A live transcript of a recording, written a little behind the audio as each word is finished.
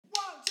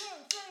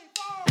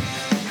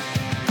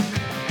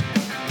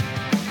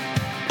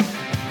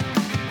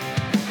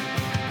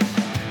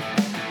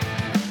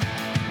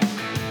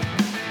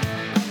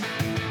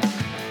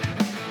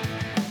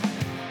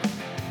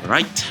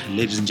Right,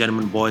 ladies and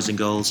gentlemen, boys and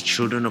girls,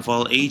 children of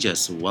all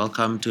ages,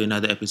 welcome to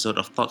another episode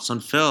of Thoughts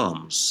on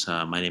Films.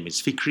 My name is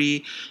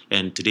Fikri,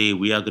 and today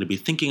we are going to be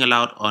thinking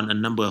aloud on a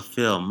number of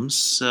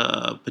films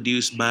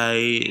produced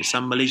by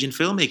some Malaysian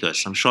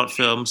filmmakers, some short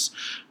films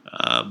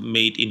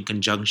made in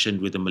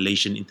conjunction with the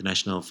Malaysian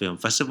International Film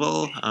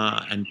Festival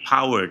and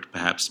powered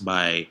perhaps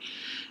by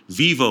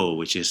Vivo,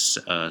 which is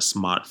a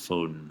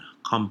smartphone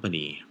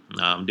company.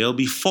 There'll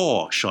be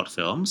 4 short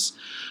films.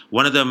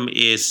 One of them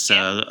is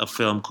a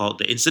film called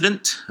The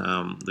Incident,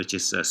 which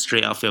is a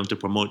straight-out film to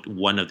promote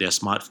one of their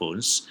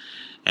smartphones.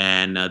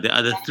 And the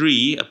other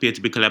 3 appear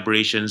to be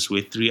collaborations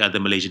with 3 other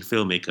Malaysian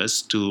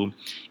filmmakers to,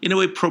 in a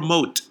way,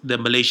 promote the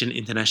Malaysian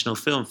International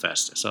Film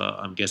Fest. So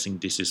I'm guessing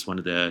this is one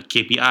of the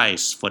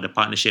KPIs for the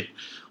partnership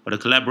or the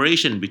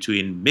collaboration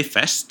between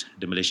MIFFest,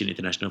 the Malaysian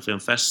International Film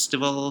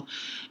Festival,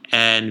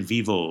 and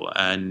Vivo.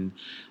 And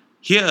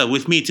here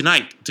with me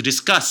tonight to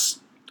discuss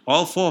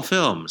all 4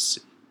 films,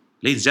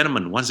 ladies and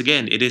gentlemen, once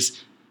again, it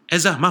is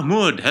Eza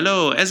Mahmood.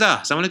 Hello,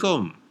 Eza.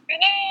 Assalamualaikum.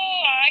 Hello,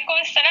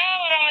 Waalaikumsalam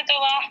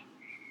warahmatullah.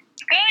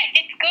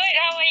 It's good.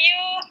 How are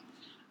you?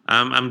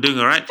 I'm doing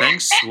all right,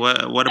 thanks.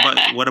 What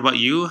about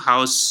you?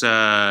 How's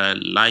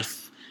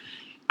life?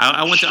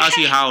 I want to ask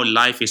you how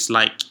life is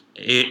like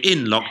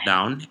in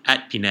lockdown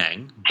at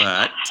Penang,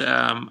 but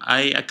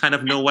I kind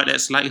of know what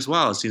that's like as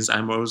well, since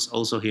I'm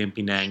also here in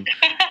Penang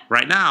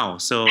right now.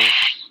 So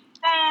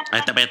I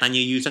tak payah tanya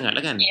you sangat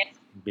lah kan? Yes.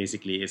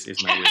 Basically, is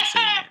my way of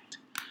saying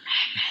it.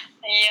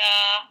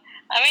 Yeah.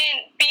 I mean,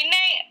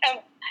 Penang,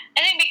 I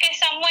think because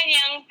someone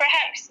yang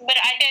perhaps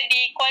berada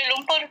di Kuala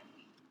Lumpur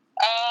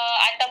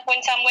ataupun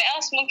somewhere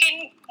else,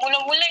 mungkin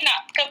mula-mula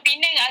nak ke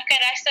Penang akan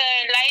rasa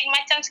lain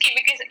macam sikit,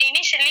 because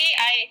initially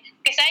I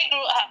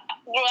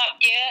grew up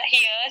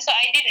here, so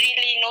I didn't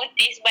really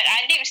notice, but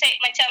Adib said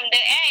macam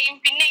the air in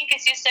Penang,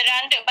 because you're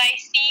surrounded by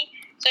sea,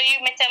 so you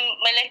macam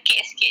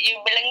melekit sikit, you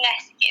berlengah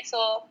sikit.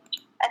 So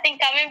I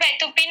think coming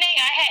back to Penang,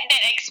 I had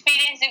that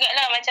experience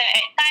jugalah, macam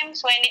at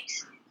times when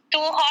it's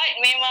too hot,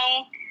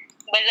 memang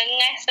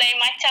berlengas lain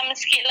macam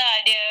sikit lah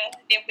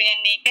dia punya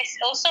ni. Because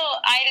also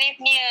I live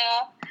near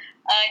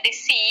the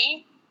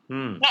sea,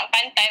 not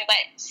pantai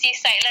but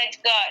seaside lah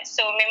juga.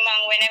 So memang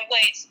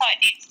whenever it's hot,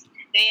 it's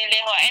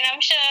really hot. And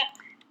I'm sure,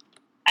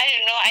 I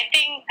don't know, I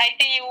think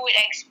you would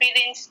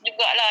experience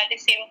jugalah the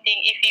same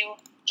thing if you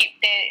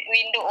keep the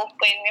window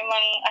open.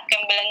 Memang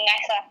akan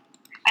berlengas lah.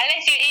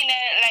 Unless you're in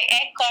a like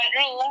aircon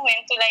room,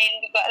 yang tu lain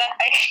jugalah.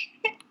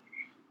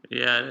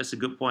 Yeah, that's a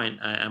good point.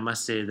 I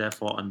must say,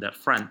 therefore, on that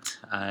front,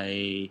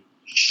 I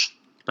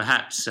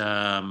perhaps,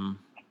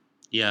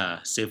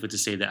 safer to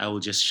say that I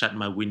will just shut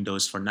my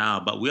windows for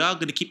now. But we are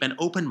going to keep an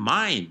open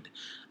mind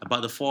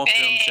about the 4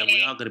 films that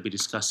we are going to be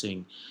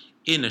discussing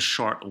in a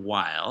short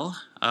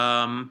while.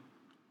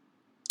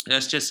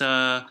 Let's just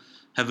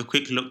have a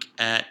quick look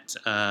at,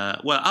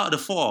 out of the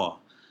 4,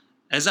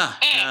 Eza,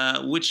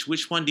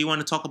 which one do you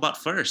want to talk about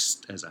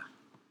first, Eza?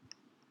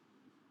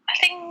 I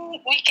think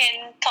we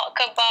can talk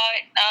about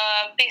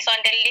based on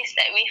the list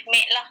that we've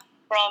made lah,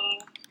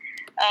 from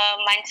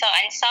Mansau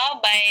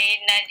Ansau by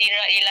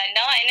Nadira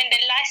Ilana, and then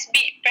the last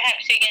bit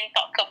perhaps we can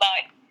talk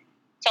about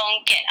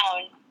Chong Kiat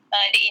Aun,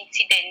 The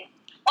Incident,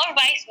 or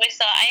vice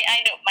versa.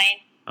 I don't mind.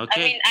 Okay.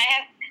 I mean, I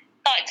have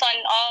thoughts on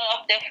all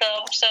of the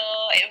films, so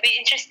it'll be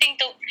interesting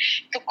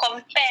to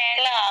compare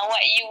lah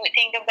what you would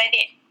think about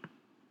it.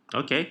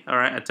 Okay, all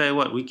right. I tell you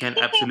what, we can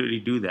absolutely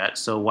do that.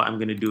 So what I'm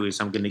going to do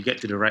is I'm going to get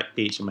to the right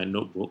page in my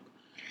notebook.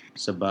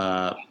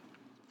 Sebab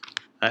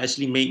I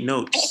actually make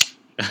notes.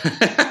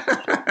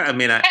 I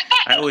mean, I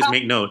always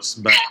make notes,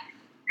 but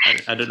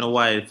I don't know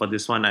why for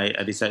this one I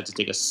decided to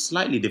take a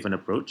slightly different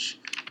approach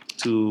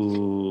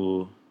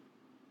to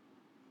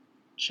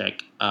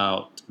check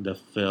out the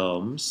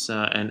films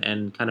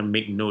and kind of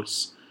make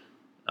notes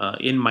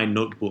in my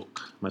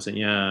notebook.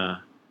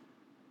 Maksudnya,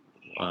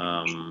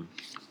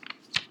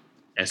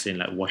 as in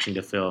like watching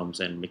the films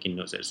and making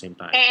notes at the same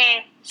time.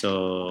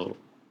 So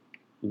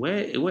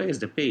where is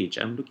the page?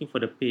 I'm looking for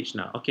the page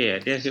now. Okay,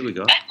 here we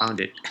go.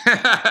 Found it.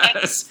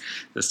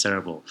 That's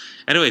terrible.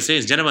 Anyway,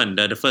 ladies and gentlemen,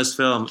 the first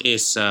film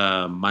is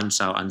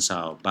Mansau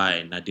Ansau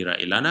by Nadira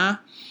Ilana,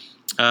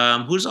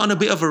 who's on a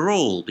bit of a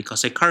roll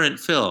because her current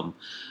film,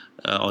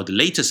 or the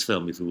latest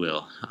film, if you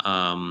will,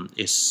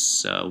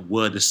 is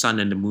Were the Sun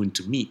and the Moon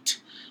to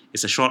Meet.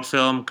 It's a short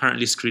film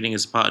currently screening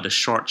as part of the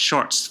Short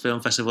Shorts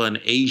Film Festival in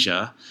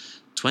Asia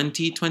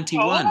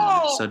 2021.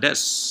 Oh. So that's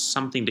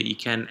something that you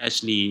can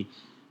actually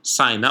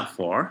sign up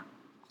for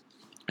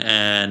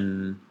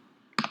and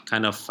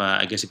kind of,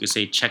 I guess you could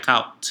say, check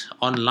out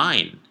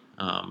online,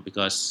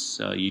 because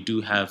you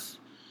do have,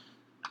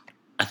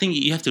 I think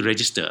you have to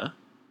register,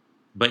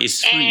 but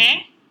it's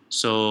free.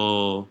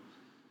 So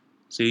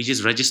you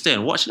just register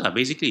and watch lah,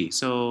 basically.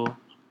 So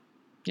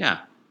yeah,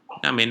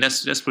 I mean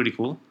that's pretty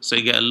cool. So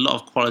you get a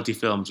lot of quality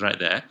films right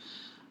there.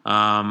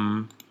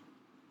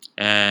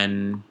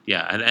 And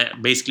yeah,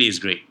 basically it's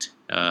great.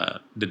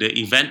 The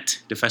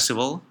event, the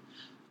festival,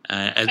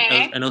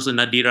 and also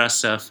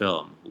Nadira's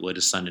film, Were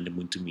the Sun and the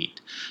Moon to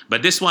Meet.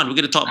 But this one, we're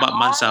going to talk about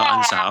Mansau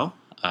Ansau.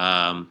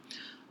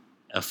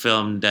 a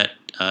film that,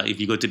 if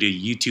you go to the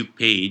YouTube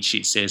page,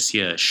 it says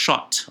here,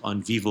 shot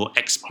on Vivo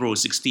X Pro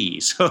 60.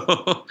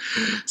 So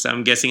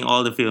I'm guessing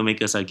all the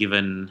filmmakers are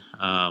given,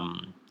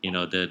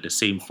 the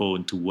same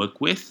phone to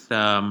work with.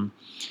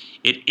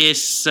 It is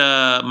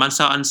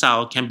Mansao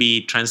Ansao can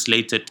be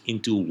translated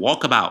into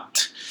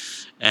walkabout,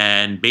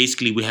 and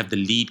basically we have the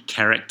lead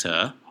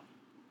character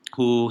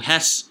who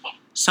has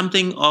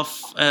something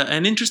of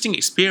an interesting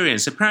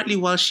experience. Apparently,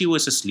 while she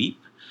was asleep,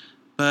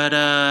 but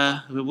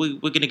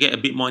we're going to get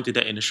a bit more into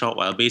that in a short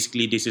while.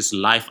 Basically, this is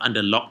life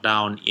under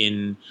lockdown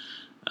in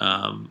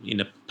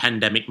a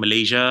pandemic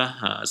Malaysia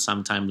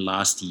sometime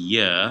last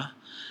year,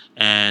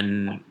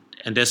 and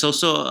there's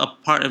also a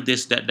part of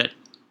this that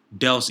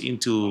delves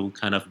into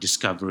kind of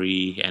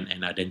discovery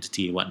and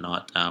identity and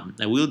whatnot. And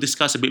we'll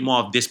discuss a bit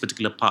more of this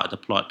particular part of the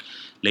plot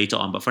later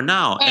on. But for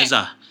now,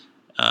 Eza,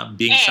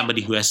 being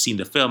somebody who has seen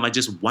the film, I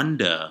just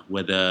wonder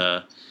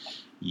whether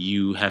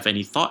you have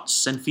any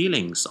thoughts and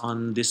feelings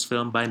on this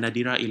film by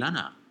Nadira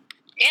Ilana.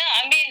 Yeah,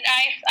 I mean,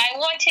 I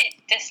watched it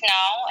just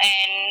now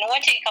and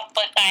watched it a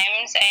couple of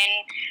times, and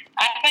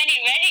I find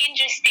it very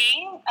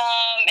interesting,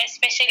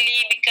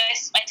 especially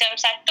because macam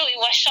satu, it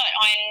was shot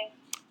on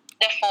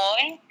the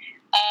phone,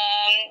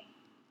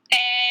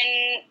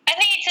 and I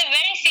think it's a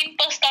very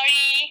simple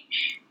story,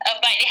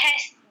 but it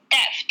has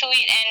depth to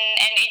it,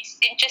 and it's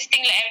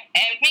interesting. Like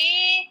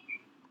every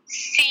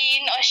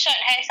scene or shot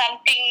has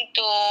something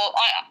to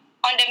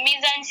on the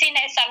mise-en-scene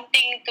has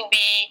something to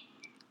be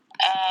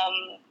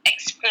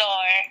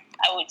explore,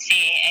 I would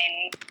say,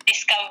 and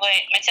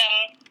discovered.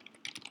 Macam,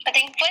 I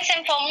think first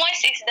and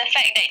foremost is the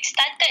fact that it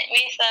started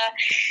with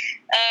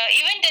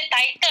even the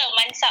title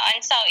Mansao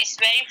Ansao is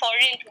very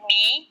foreign to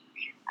me.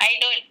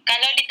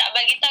 Kalau dia tak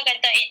bagi tahu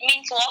kata it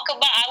means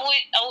walkabout, I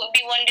would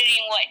be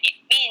wondering what it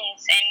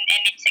means,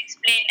 and it's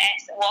explained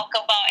as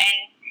walkabout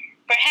and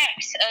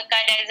perhaps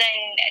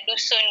Kadazan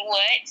Dusun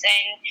words.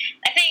 And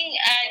I think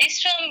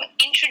this film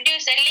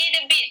introduced a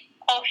little bit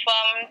of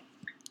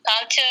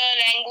culture,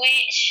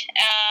 language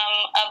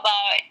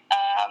about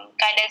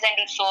Kadazan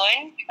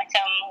Dusun.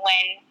 Macam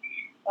when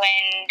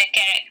the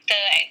character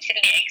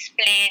actually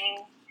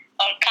explain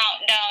or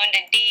count down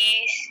the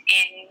days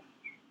in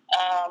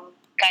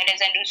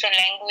Kadazan Dusun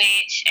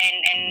language,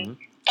 and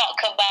talk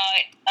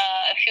about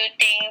a few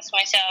things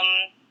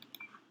macam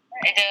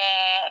the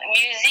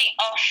music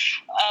of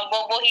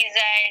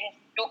Bobohizan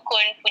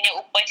Dukun punya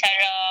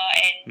upacara,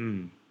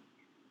 and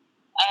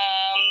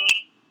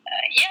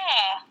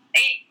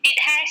it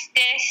has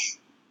this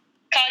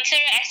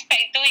cultural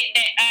aspect to it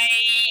that I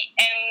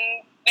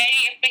am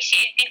very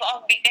appreciative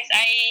of, because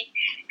I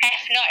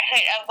have not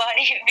heard about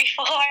it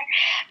before.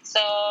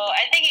 So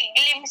I think it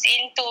glimpses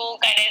into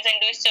Kadazan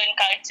Dusun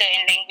culture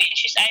and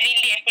language, which I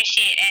really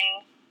appreciate,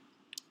 and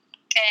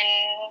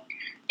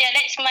yeah,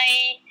 that's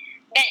my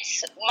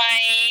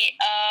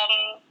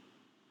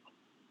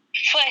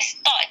first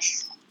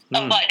thoughts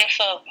about the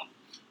film.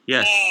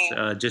 Yes,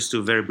 just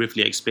to very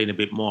briefly explain a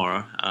bit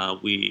more,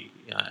 we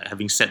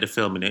having set the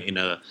film in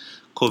a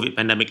COVID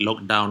pandemic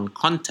lockdown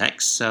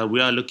context,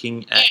 we are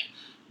looking at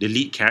the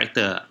lead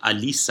character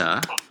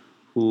Alisa,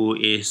 who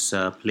is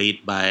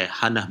played by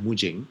Hannah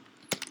Mujing.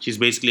 She's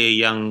basically a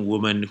young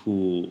woman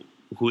who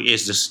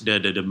is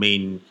the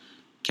main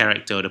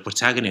character, or the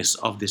protagonist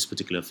of this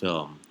particular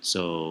film.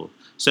 So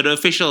the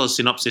official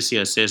synopsis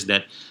here says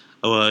that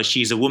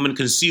she's a woman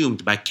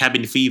consumed by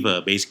cabin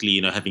fever,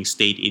 basically, having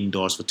stayed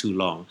indoors for too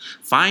long,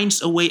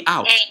 finds a way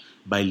out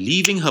by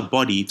leaving her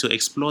body to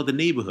explore the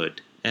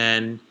neighborhood.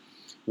 And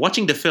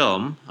watching the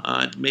film,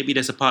 maybe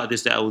there's a part of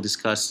this that I will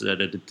discuss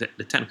the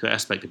technical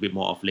aspect a bit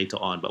more of later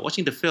on. But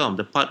watching the film,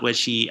 the part where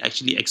she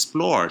actually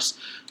explores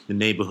the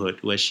neighborhood,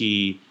 where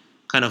she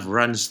kind of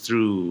runs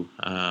through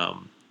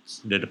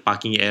the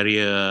parking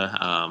area,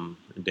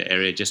 the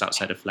area just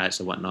outside the flats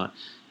and whatnot,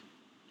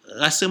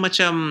 rasa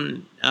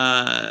macam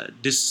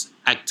this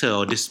actor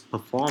or this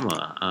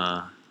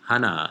performer,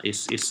 Hannah,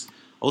 is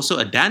also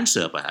a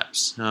dancer,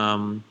 perhaps,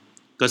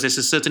 because there's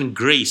a certain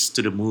grace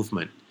to the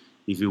movement,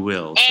 if you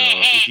will. So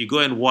if you go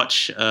and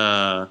watch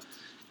an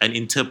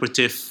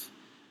interpretive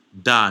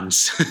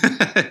dance,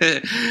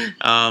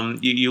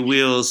 you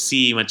will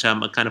see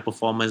macam a kind of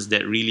performance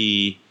that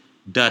really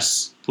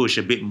does push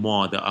a bit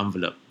more the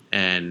envelope,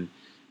 and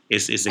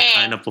it's a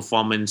kind of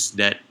performance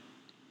that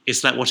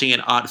it's like watching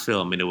an art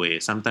film in a way.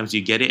 Sometimes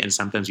you get it and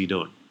sometimes you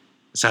don't.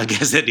 So I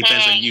guess that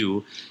depends on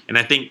you. And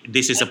I think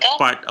this is a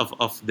part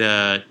of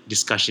the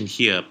discussion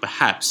here,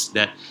 perhaps,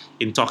 that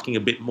in talking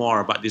a bit more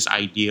about this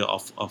idea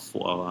of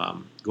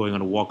going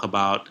on a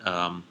walkabout,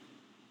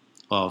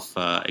 of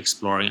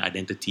exploring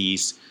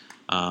identities,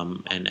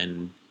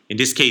 and in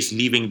this case,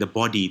 leaving the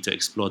body to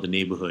explore the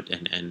neighborhood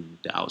and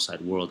the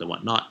outside world and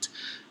whatnot.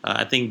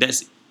 I think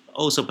that's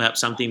also perhaps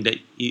something that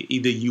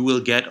either you will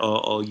get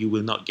or you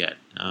will not get.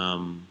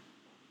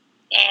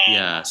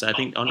 So I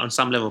think on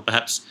some level,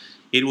 perhaps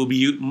it will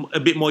be a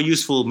bit more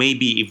useful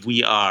maybe if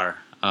we are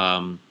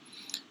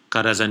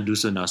Kadazan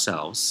Dusun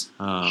ourselves.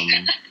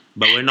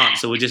 But we're not,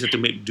 so we just have to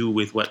make do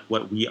with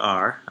what we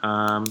are.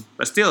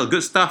 But still,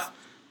 good stuff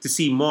to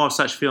see more of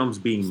such films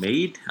being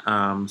made.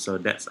 So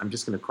I'm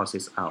just going to cross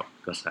this out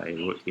because I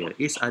wrote here: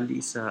 is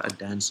Alisa a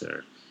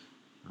dancer?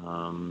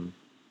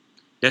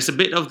 There's a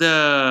bit of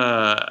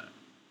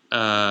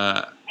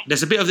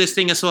there's a bit of this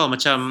thing as well.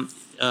 Macam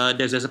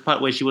there's a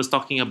part where she was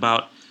talking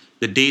about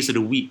the days of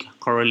the week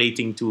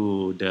correlating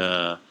to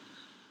the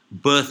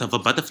birth of a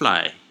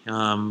butterfly.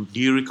 Do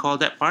you recall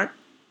that part?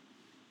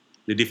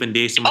 The different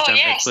days. So macam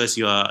at yes. first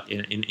you are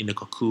in the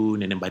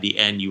cocoon, and then by the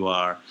end you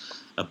are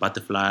a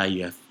butterfly.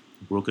 You have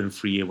broken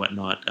free and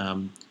whatnot.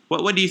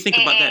 What do you think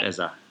about that,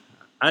 Ezra?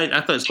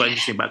 I thought it's quite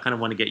interesting, but I kind of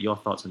want to get your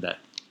thoughts on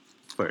that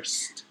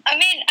first. I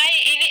mean,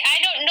 I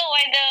don't know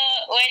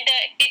whether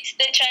it's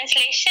the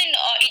translation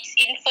or it's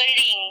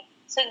inferring.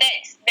 So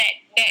that's that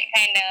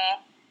kind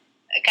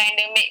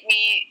of make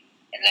me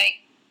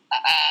like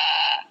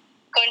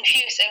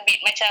confused a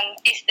bit. Macam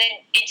is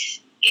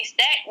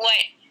that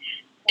what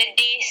the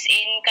days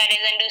in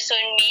Kadazan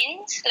Dusun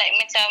means? Like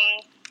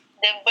macam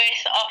the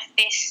birth of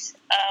this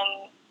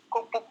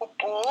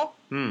kupu-kupu,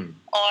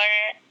 or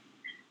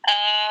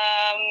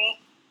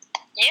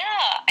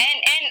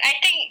and I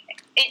think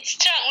it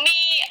struck me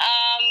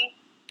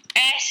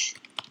as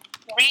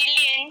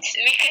brilliant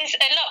because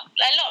a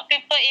lot of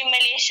people in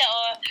Malaysia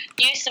or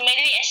use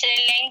Malay as a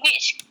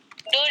language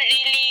don't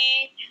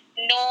really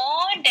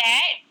know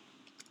that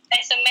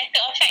as a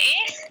matter of fact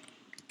is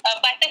a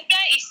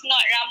butterfly is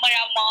not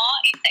rama-rama,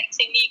 it's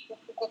actually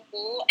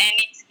kupu-kupu, and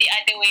it's the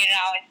other way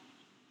around.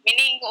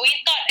 Meaning we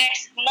thought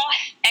as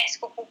moth as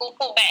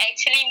kupu-kupu, but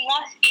actually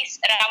moth is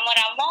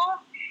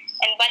rama-rama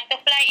and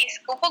butterfly is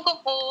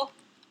kupu-kupu.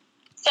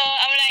 So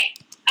I'm like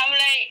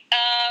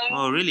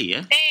Oh, really?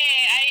 Yeah.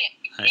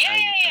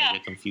 I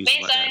get confused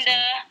based about on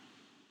that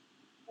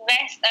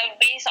as well.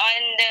 based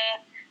on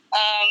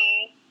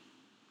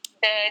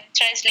the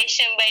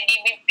translation by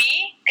DBP,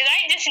 because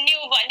I just knew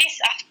about this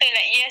after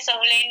like years of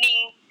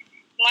learning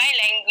my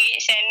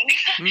language, and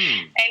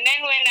and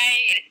then when I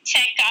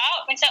check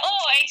out macam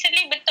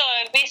actually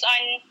betul, based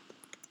on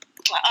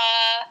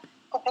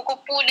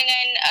kupu-kupu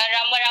dengan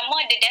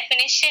rama-rama, the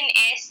definition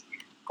is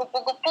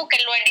kupu-kupu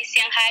keluar di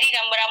siang hari,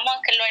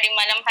 rama-rama keluar di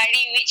malam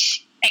hari,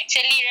 which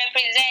actually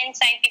represents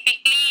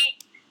scientifically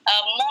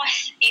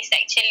moth is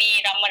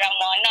actually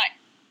rama-rama, not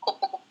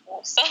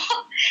kupu-kupu. So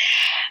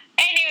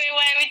anyway,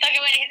 why are we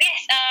talking about this?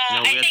 Yes,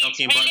 No, we are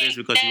talking about this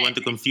because you want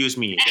to confuse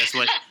me.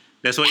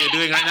 That's what you're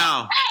doing right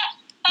now.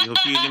 You're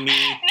confusing me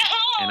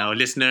and our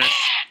listeners.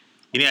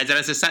 Ini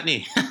ajaran sesat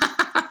ni.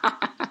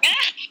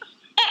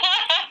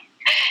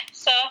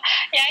 So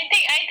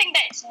I think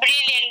that's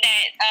brilliant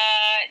that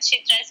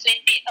she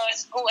translated or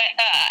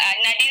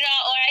Nadira,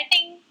 or I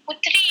think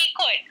Putri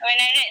kot when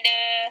I read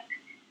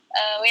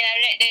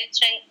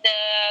the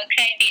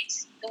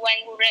credits, the one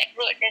who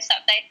wrote the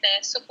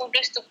subtitles. So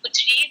kudos to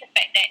Putri, the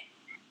fact that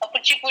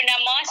Putri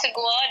Purnama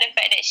Segua, the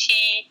fact that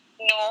she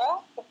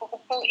know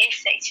kupu-kupu is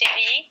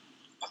actually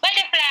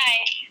butterfly.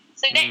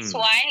 So that's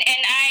one.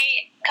 And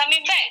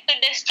coming back to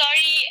the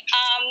story,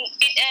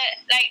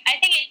 I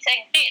think it's a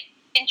great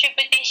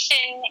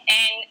interpretation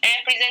and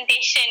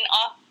representation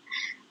of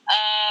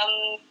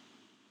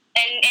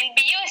and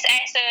be used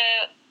as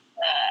a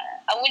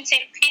I wouldn't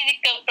say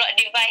physical plot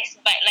device,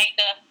 but like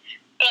a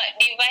plot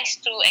device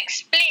to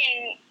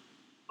explain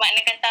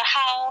makna kata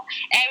how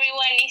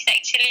everyone is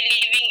actually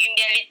living in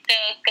their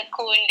little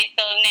cocoon,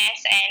 little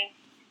nest, and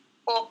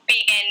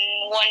hoping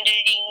and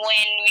wondering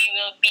when we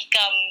will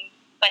become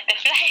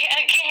butterfly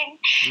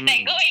again.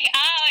 Like going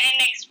out and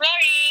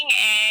exploring,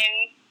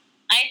 and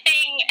I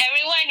think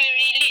everyone will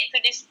relate to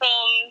this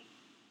film,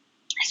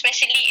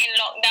 especially in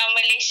lockdown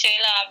Malaysia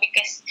lah,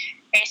 because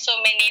there's so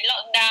many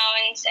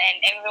lockdowns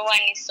and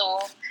everyone is so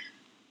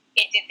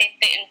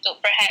agitated untuk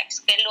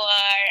perhaps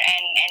keluar,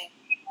 and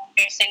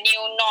there's a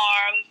new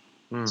norm.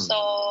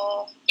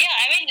 So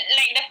I mean,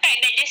 like the fact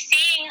that just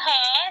seeing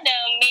her, the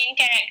main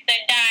character,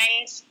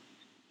 dance,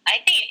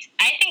 I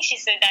think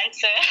she's a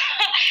dancer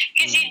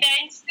because she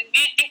dances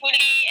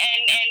beautifully,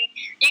 and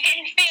you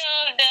can feel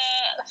the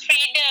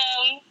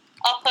freedom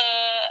of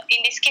her,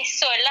 in this case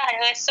soul lah.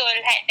 Her soul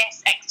had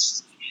this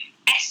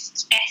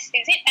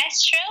is it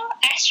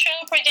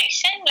astral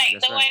projection, like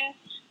that's the right. one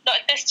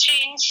Doctor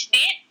Strange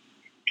did.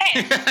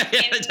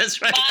 Yeah,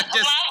 that's right.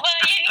 Marvel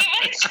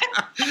Universe.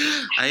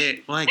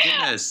 My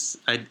goodness,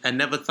 I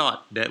never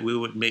thought that we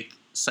would make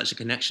such a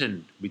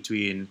connection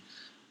between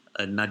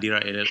a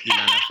Nadira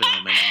Ilana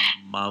film and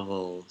a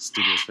Marvel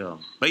Studios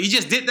film. But you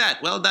just did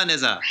that. Well done,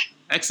 Eza.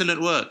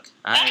 Excellent work.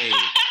 I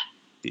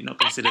did not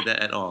consider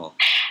that at all.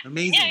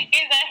 Amazing. Yeah,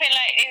 because I feel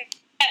like if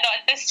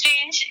Doctor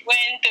Strange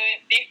went to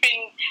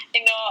different,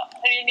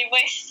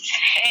 universe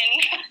and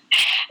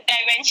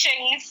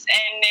dimensions,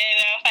 and then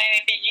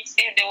finally he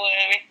saved the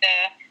world with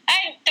the.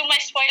 Too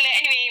much spoiler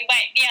anyway,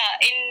 but yeah,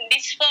 in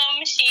this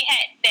film she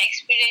had the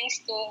experience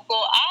to go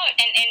out,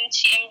 and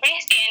she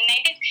embraced it, and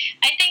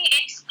I think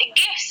it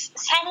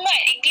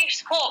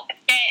gives hope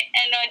that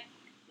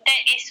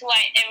that is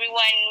what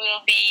everyone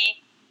will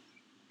be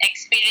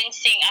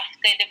experiencing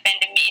after the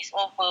pandemic is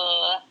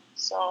over.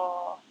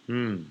 So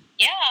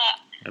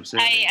yeah,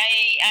 Absolutely.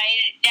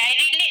 I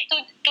relate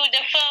to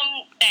the film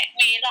that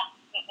way lah.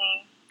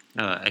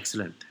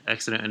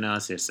 Excellent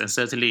analysis, and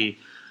certainly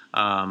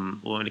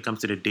when it comes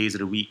to the days of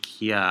the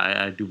week,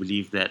 yeah, I do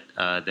believe that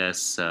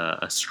there's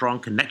a strong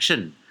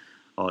connection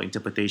or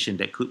interpretation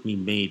that could be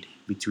made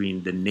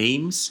between the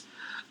names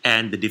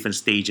and the different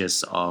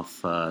stages of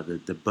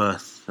the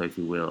birth, if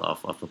you will,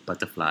 of a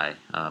butterfly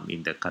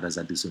in the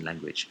Karaza Dusun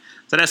language.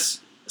 So that's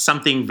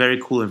something very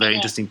cool and very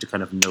interesting to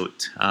kind of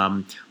note.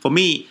 For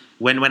me,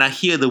 when I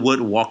hear the word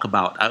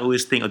walkabout, I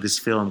always think of this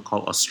film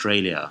called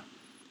Australia.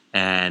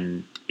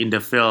 And in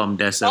the film,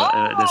 there's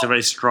a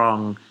very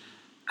strong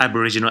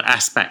Aboriginal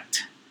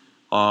aspect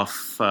of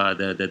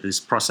this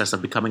process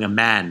of becoming a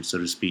man, so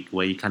to speak,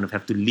 where you kind of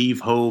have to leave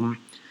home,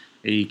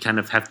 you kind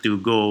of have to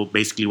go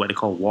basically what they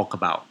call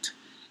walkabout,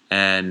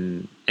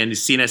 and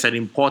it's seen as an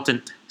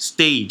important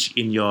stage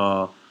in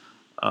your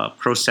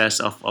process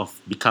of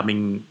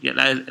becoming,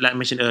 like I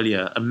mentioned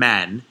earlier, a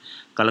man.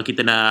 Kalau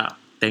kita nak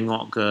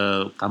tengok ke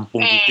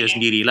kampung kita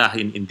sendirilah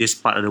in this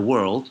part of the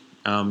world.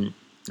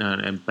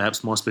 And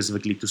perhaps more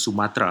specifically to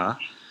Sumatra,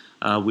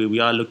 we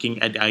are looking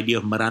at the idea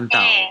of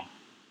merantau.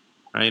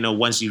 Right?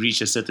 Once you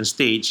reach a certain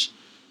stage,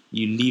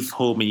 you leave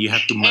home and you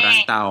have to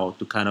merantau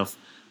to kind of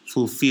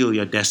fulfill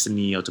your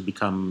destiny or to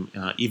become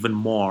even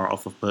more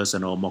of a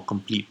person or a more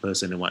complete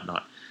person and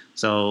whatnot.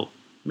 So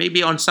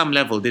maybe on some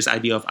level, this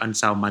idea of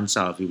ansau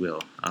mansau, if you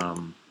will,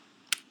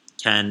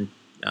 can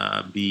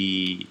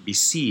be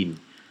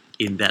seen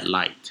in that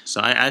light. So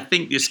I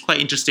think it's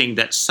quite interesting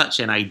that such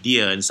an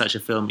idea and such a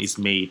film is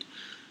made.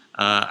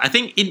 I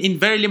think in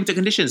very limited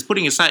conditions,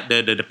 putting aside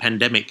the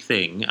pandemic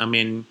thing, I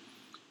mean,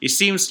 it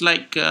seems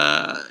like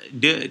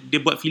dia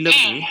buat filem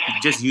ni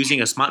just using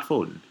a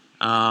smartphone.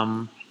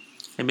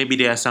 And maybe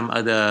there are some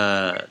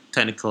other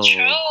technical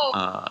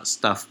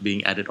stuff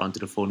being added onto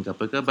the phone,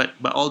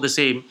 but all the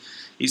same,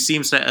 it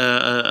seems like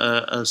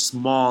a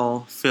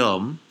small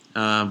film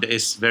that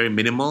is very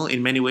minimal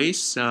in many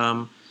ways.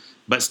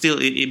 But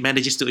still, it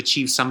manages to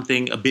achieve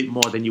something a bit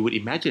more than you would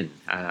imagine,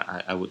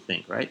 I would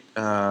think, right?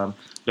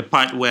 The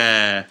part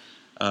where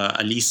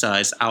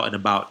Alisa is out and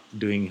about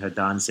doing her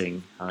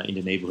dancing in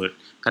the neighborhood.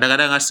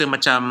 Kadang-kadang rasa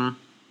macam,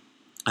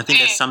 I think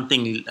there's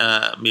something,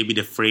 maybe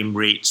the frame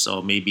rates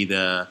or maybe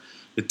the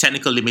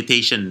technical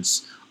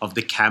limitations of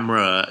the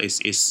camera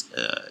is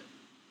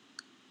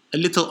a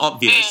little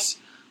obvious,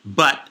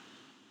 but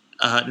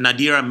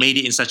Nadira made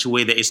it in such a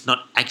way that it's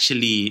not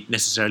actually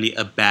necessarily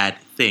a bad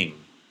thing.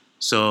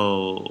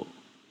 So,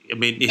 I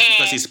mean, it's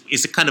because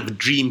it's a kind of a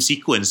dream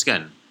sequence,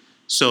 kan?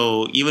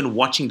 So even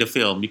watching the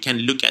film, you can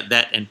look at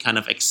that and kind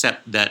of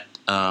accept that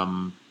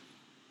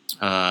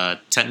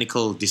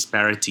technical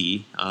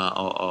disparity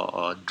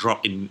or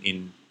drop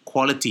in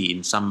quality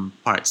in some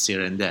parts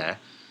here and there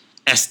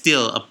as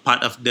still a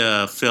part of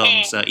the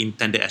film's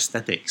intended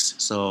aesthetics.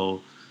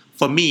 So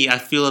for me, I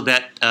feel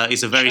that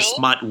it's a very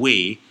smart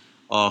way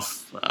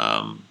of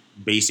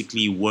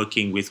basically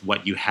working with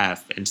what you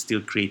have and still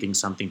creating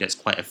something that's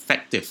quite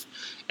effective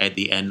at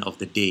the end of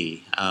the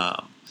day.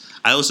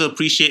 I also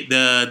appreciate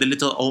the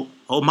little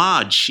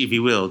homage, if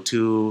you will,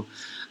 to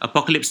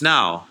Apocalypse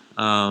Now.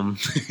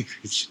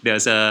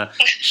 There's a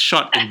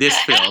shot in this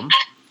film.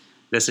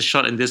 There's a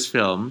shot in this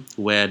film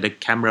where the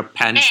camera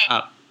pans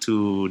up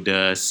to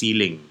the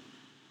ceiling,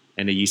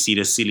 and then you see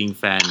the ceiling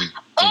fan,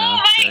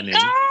 turning.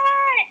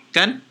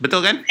 Kan?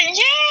 Betul kan?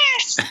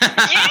 Yes.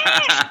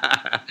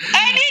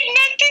 I didn't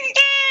notice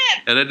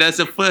that. That's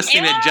the first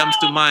thing that jumps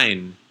to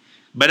mind.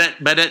 But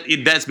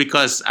that's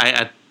because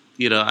I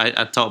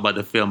talk about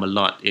the film a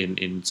lot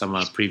in some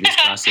of my previous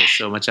classes.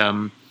 So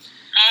macam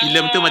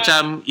film tu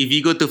macam, if you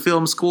go to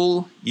film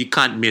school, you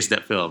can't miss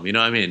that film. You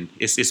know what I mean?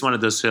 It's one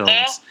of those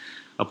films.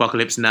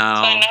 Apocalypse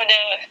Now, One of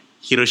the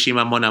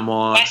Hiroshima Mon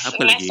Amour,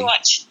 apa lagi?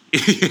 watch.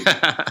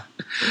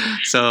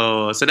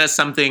 So that's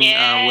something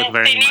worth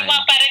bearing in mind.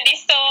 Cinema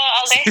Paradiso,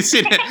 all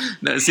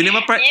that.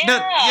 Cinema Paradiso.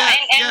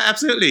 Yeah,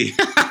 Absolutely.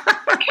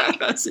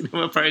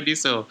 Cinema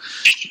Paradiso.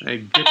 My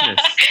goodness.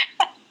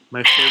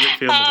 My favorite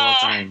film of all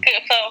time.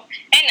 Good film.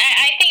 And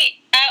I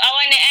think I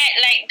want to add,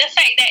 like, the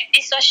fact that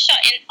this was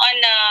shot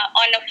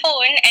on a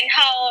phone and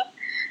how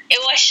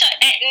it was shot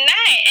at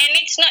night, and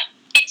it's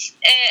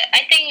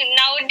I think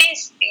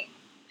nowadays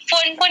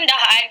phone pun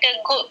dah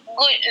ada good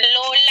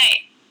low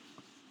light.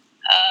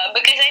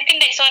 Because I think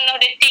that's one of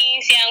the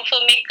things yang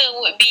filmmaker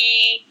would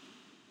be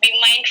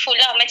mindful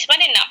lah. Macam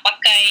mana nak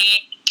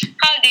pakai,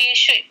 how do you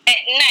shoot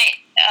at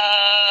night?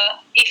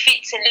 If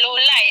it's low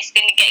light, it's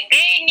gonna get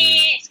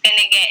grainy. It's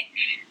gonna get.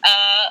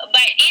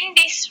 But in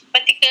this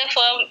particular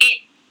film,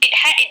 it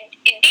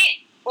did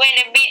went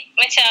a bit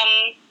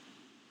macam.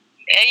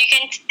 You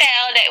can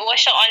tell that it was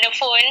shot on the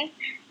phone,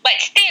 but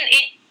still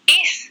it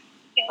is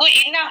good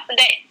enough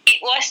that it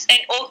was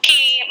an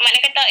okay. Mana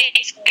kata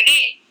it's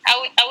great.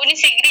 I wouldn't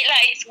say great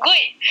lah. It's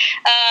good.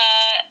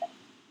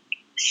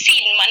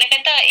 Scene. Mana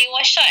kata it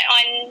was shot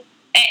on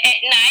at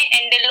night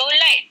and the low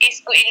light is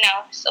good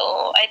enough.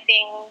 So I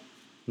think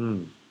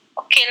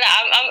okay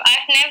lah.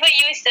 I've never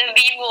used the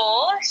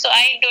Vivo, so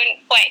I don't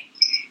quite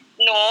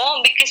no,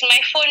 because my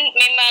phone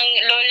memang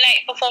low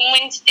light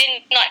performance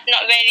dia not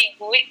very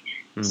good.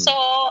 So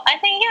I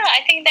think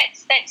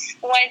that's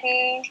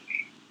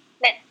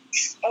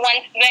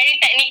one very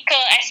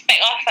technical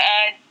aspect of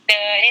the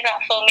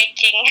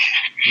filmmaking.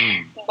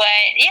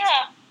 But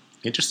yeah.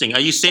 Interesting. Are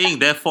you saying,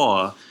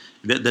 therefore,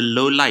 that the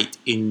low light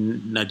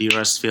in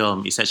Nadira's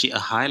film is actually a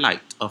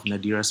highlight of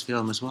Nadira's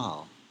film as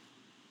well?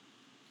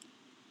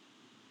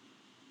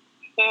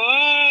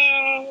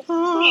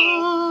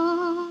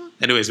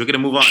 Anyways, we're going to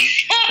move on.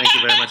 Thank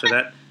you very much for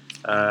that.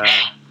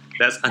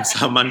 That's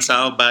Ansau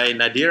Mansau by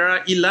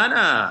Nadira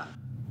Ilana.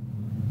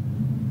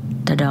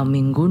 Tadau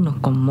minggu no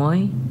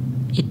komoy,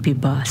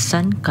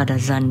 itpibasan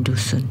kadazan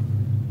dusun.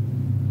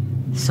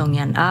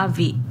 Songyan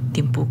avi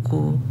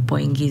timpuku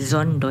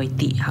poinggizon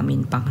doiti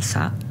hamin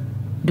pangsa,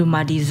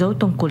 dumadizo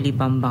tong kuli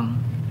bambang.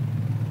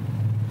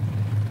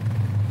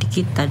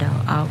 Dikit tadau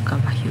au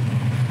kawahyu.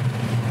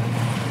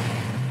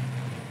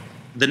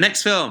 The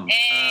next film.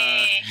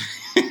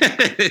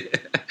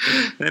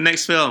 The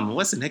next film.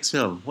 What's the next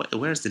film?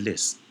 Where's the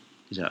list?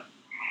 Kejap.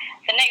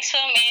 The next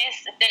film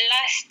is The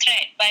Last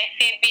Thread by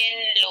Fabian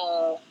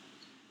Loh.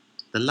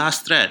 The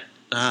Last Thread.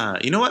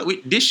 You know what?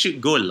 This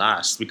should go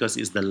last because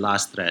it's the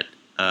last thread.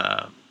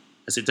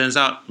 As it turns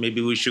out,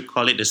 maybe we should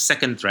call it the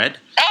second thread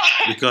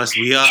because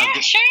we are. Yeah,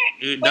 sure.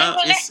 No,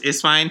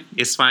 it's fine.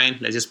 It's fine.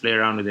 Let's just play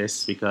around with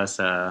this because,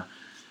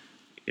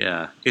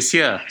 it's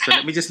here. So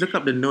let me just look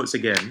up the notes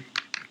again.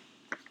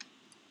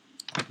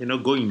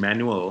 Going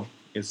manual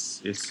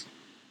is.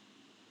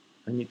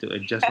 I need to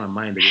adjust my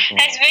mind a bit more.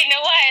 It's been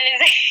a while,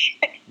 is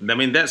it? I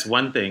mean, that's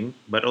one thing,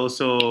 but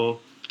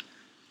also,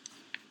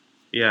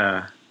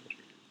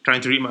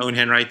 trying to read my own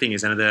handwriting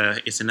is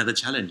another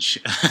challenge.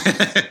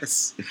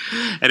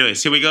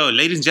 Anyways, here we go.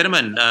 Ladies and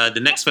gentlemen, the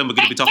next film we're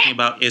going to be talking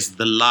about is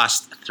The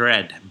Last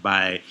Thread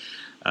by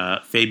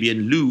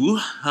Fabian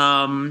Loh.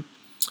 I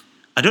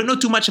don't know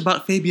too much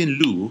about Fabian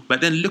Loh,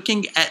 but then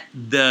looking at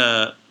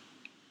the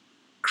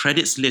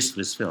credits list for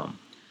this film,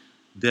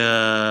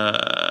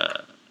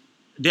 there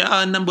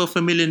are a number of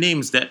familiar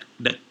names that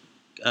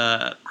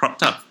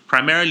cropped up.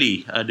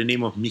 Primarily, the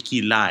name of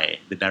Mickey Lai,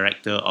 the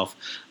director of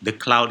The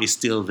Cloud Is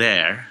Still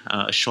There,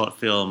 a short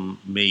film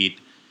made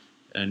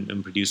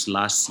and produced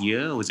last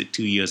year, or was it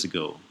 2 years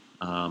ago?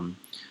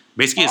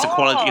 Basically, it's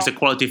a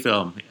quality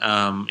film.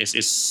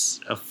 It's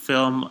a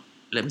film.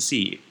 Let me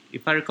see.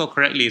 If I recall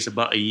correctly, it's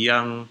about a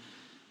young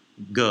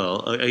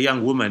girl, a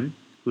young woman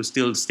who's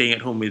still staying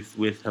at home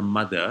with her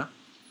mother.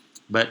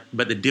 But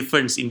the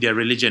difference in their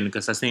religion,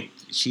 because I think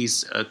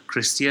she's a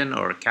Christian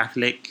or a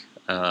Catholic,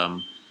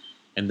 and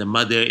the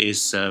mother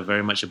is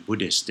very much a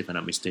Buddhist, if I'm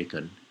not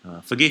mistaken.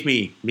 Forgive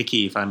me,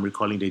 Mickey, if I'm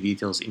recalling the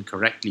details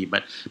incorrectly.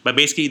 But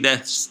basically,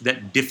 that's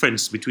that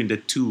difference between the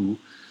two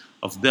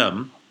of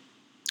them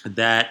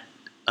that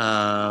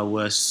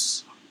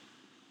was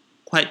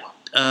quite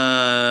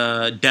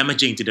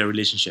damaging to their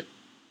relationship.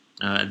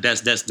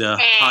 That's the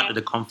heart of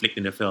the conflict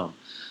in the film.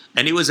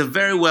 And it was a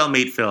very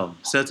well-made film.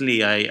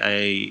 Certainly,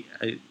 I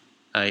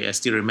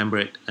still remember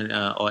it,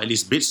 or at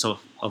least bits of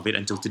it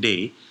until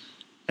today.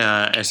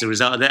 As a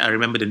result of that, I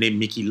remember the name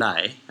Mickey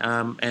Lai.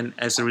 And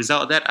as a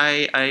result of that,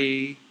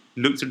 I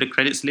looked through the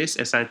credits list,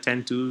 as I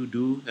tend to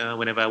do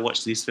whenever I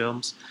watch these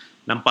films.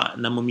 Nampak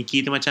nama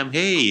Mickey tu macam,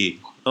 hey.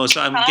 Oh,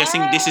 so I'm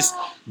guessing this is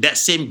that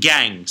same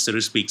gang, so to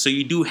speak. So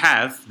you do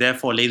have,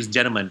 therefore, ladies and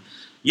gentlemen,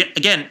 yet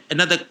again,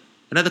 another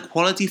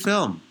quality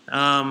film.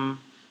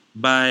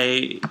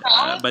 By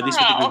this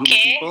particular group of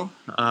people.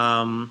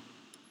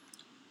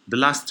 The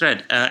Last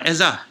Thread.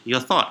 Eza, your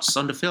thoughts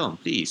on the film,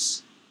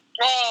 please.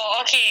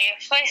 Oh, okay.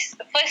 First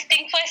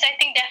thing first, I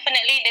think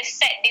definitely the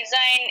set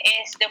design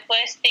is the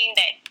first thing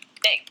that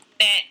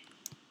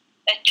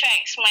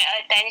attracts my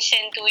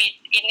attention to it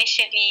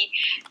initially,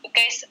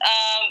 because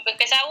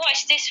I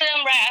watched this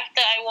film right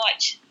after I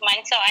watched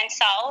Mansau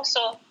Ansau.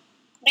 So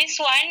this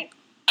one,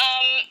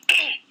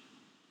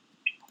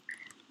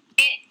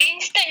 it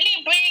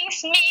instantly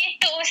brings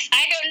me to,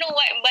 I don't know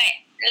what,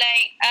 but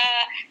like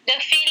the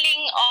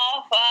feeling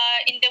of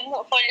in the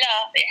mood for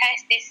love. It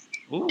has this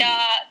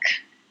dark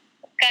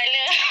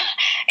color.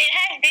 It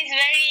has this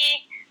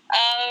very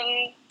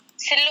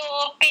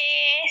slow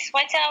pace.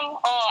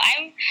 Macam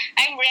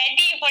I'm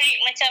ready for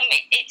it. Macam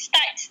it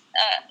starts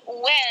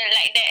well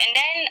like that, and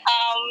then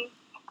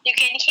you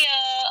can hear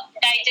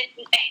is it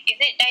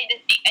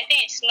diegetic? I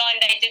think it's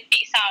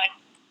non-diegetic sound.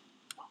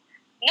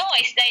 No,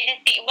 it's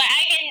diegetic. But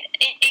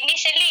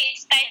initially it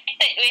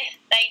started with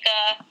like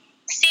a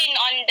scene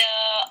on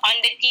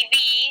the TV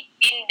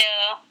in the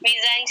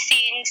mise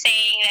scene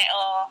saying that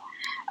a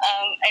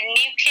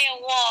nuclear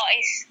war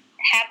is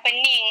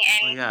happening,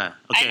 and Okay,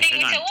 I think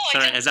hang it's on. a war.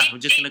 Sorry, Eza,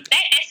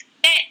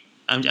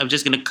 I'm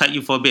just gonna cut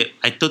you for a bit.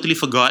 I totally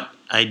forgot.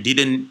 I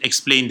didn't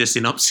explain the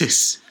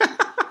synopsis.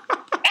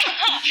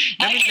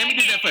 Let me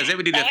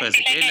do that first.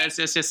 Okay, let's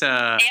just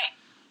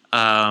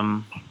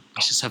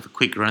let's just have a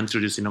quick run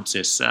through the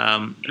synopsis.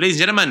 Ladies and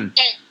gentlemen,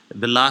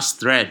 The Last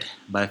Thread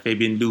by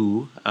Fabian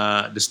Liu.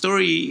 The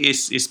story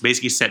is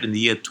basically set in the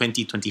year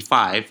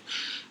 2025,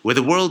 where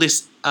the world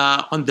is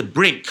on the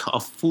brink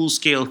of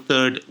full-scale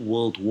Third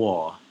World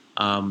War.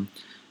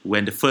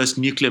 When the first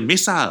nuclear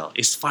missile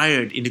is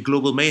fired in the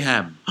global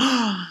mayhem.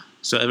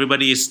 So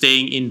everybody is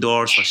staying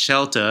indoors for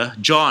shelter.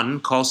 John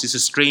calls his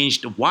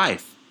estranged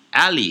wife,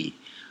 Allie,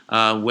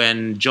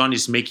 when John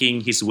is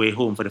making his way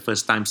home for the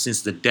first time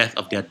since the death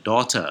of their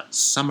daughter,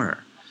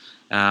 Summer.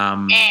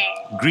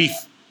 Grief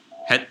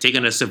had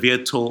taken a severe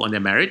toll on their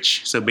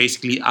marriage. So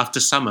basically, after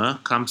summer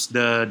comes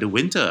the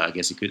winter, I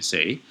guess you could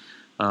say.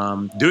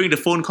 During the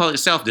phone call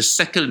itself, the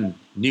second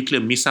nuclear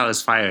missile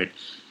is fired,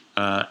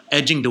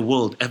 edging the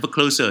world ever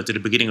closer to the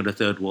beginning of the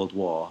Third World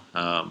War.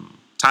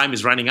 Time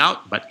is running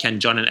out, but can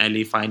John and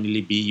Ellie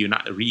finally be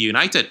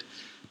reunited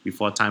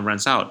before time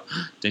runs out?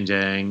 Ding,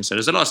 ding. So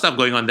there's a lot of stuff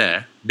going on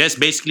there. That's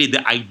basically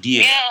the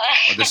idea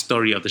of the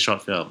story of the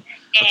short film.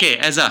 Okay,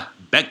 Ezra,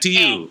 back to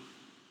you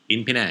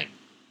in Penang.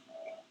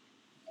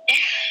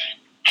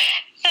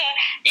 So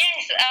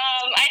yes,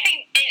 I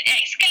think it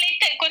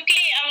escalated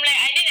quickly.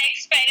 I didn't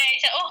expect that.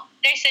 It's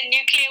there's a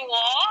nuclear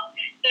war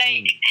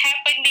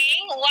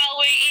happening while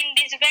we're in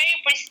this very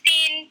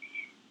pristine,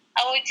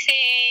 I would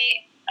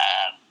say,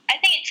 I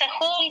think it's a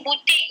home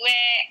boutique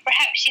where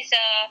perhaps she's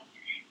a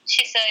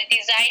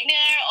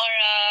designer or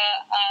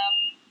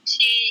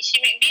she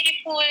make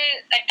beautiful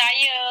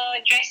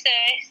attire,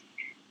 dresses,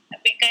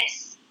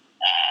 because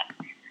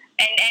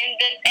and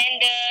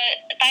the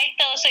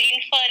title also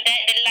infer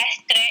that the last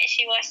thread,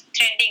 she was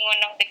threading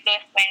one of the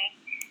clothes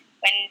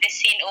when the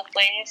scene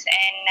opens.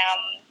 And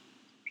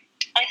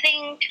I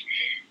think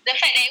the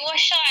fact that it was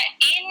shot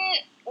in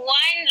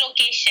one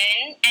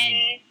location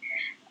and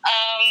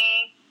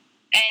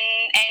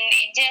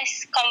it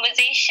just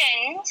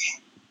conversation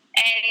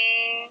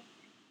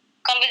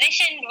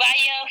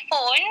via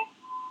phone.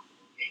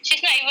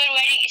 She's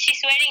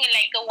wearing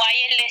like a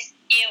wireless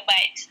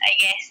earbuds, I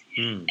guess,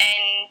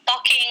 and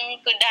talking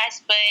to the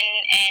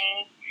husband,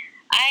 and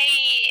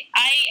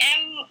I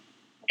am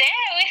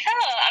there with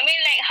her. I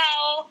mean, like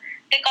how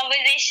the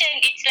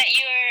conversation, it's like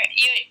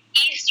you're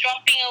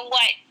eavesdropping on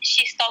what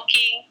she's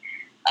talking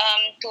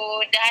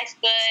to the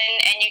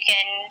husband, and you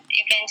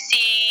can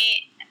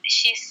see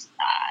she's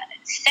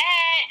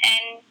sad,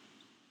 and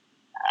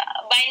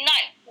by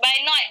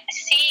not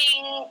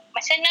seeing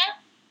macam mana,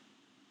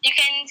 you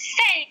can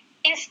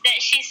sense that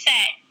she's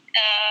sad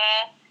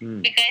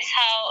because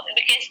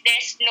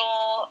there's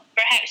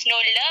perhaps no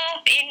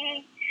love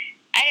in,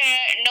 I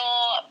don't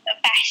know, no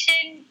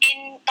passion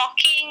in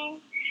talking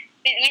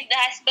with the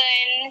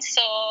husband.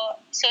 So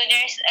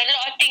there's a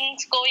lot of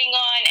things going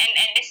on, and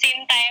at the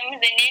same time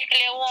the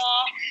nuclear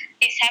war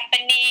is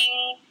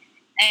happening.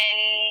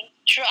 And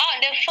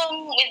throughout the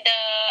film,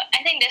 I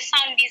think the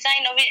sound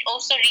design of it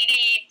also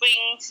really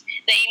brings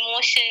the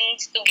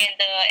emotions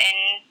together,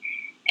 and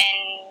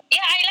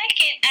yeah, I like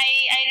it.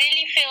 I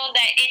really feel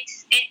that I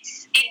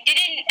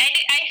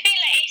feel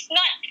like it's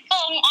not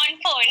film on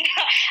phone.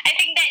 I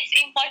think that's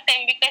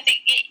important because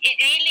it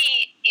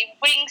really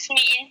brings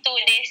me into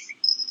this,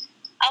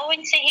 I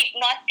wouldn't say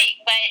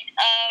hypnotic, but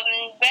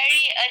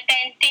very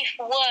attentive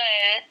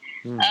world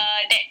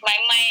that my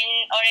mind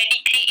already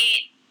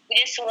create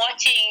just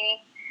watching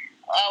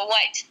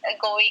what's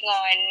going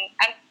on.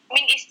 I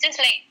mean, it's just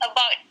like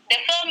the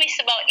film is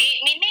about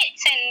 8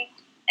 minutes,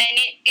 and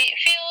it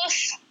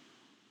feels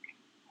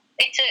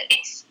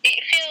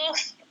it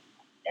feels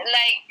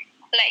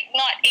like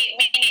not 8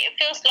 minutes. It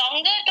feels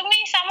longer to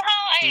me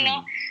somehow. I don't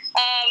know.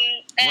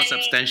 More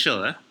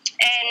substantial, eh?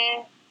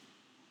 And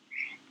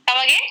come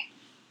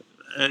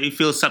again? It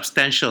feels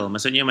substantial.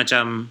 Maksudnya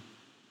macam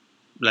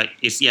like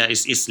it's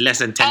less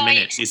than 10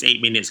 minutes. It's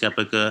 8 minutes ke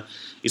apa ke.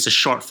 It's a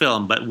short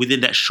film, but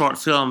within that short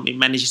film, it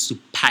manages to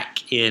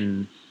pack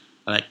in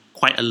like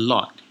quite a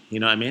lot. You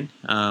know what I mean?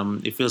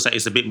 It feels like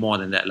it's a bit more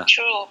than that lah.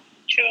 True.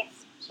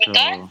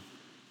 Betul?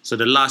 So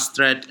the last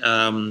thread,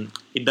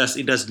 it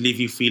does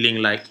leave you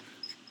feeling like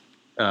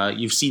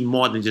you've seen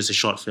more than just a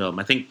short film.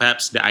 I think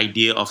perhaps the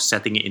idea of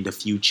setting it in the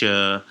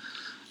future,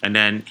 and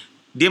then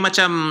dia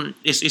macam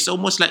it's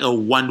almost like a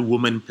one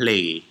woman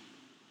play.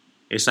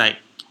 It's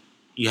like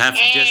you have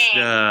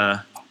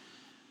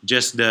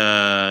just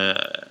the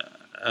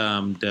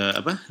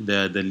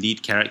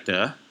lead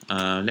character.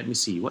 Let me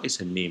see, what is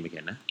her name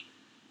again?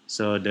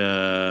 So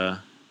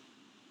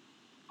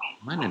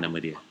mana nama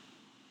dia?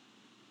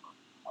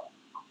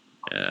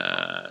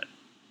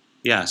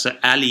 So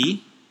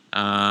Ali,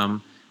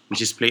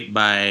 which is played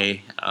by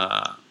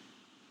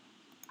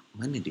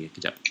mana dia?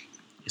 Kejap,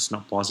 it's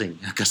not pausing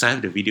because I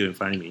have the video in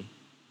front of me.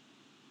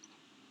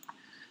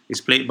 It's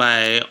played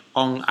by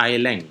Ong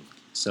Ai Leng.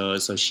 So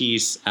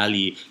she's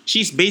Ali.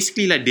 She's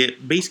basically like the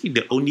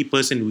only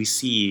person we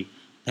see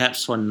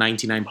perhaps for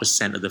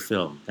 99% of the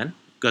film, kan?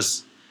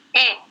 Because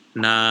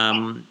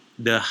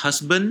the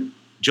husband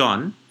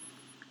John,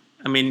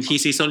 I mean,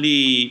 he's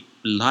only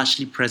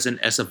largely present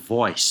as a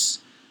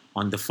voice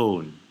on the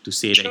phone to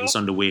say that he's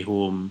on the way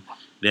home.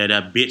 There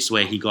are bits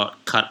where he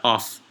got cut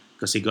off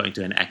because he got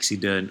into an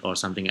accident or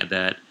something like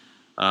that.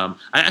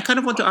 I kind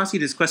of want to ask you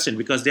this question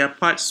because there are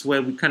parts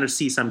where we kind of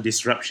see some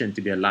disruption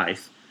to their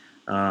life.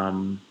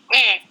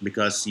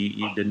 Because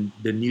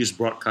the news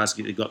broadcast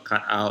got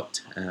cut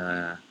out,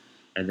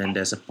 and then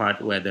there's a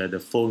part where the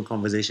phone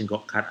conversation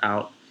got cut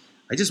out.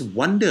 I just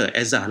wonder,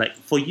 Ezra, like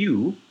for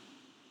you,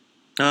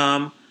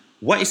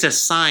 what is a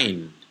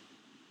sign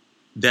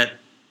that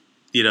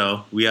we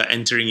are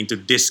entering into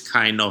this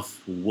kind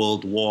of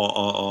world war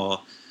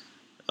or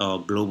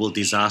global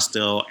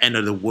disaster or end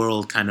of the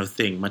world kind of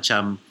thing?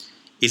 Macam,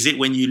 is it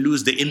when you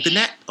lose the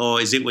internet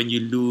or is it when you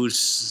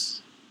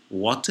lose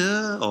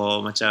water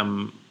or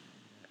macam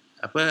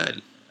apa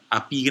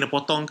api kena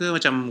potong ke,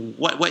 macam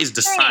what is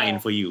the sign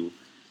for you?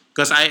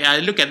 Because I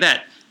look at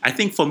that, I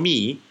think for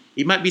me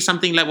it might be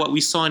something like what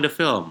we saw in the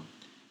film.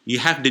 You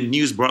have the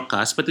news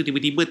broadcast, lepas tu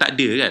tiba-tiba tak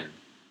ada kan.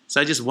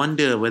 So I just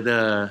wonder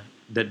whether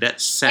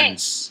that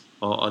sense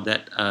or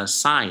that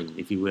sign,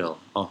 if you will,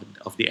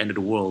 of the end of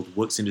the world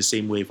works in the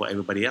same way for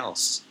everybody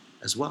else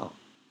as well.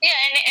 Yeah,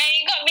 and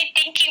it got me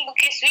thinking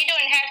because we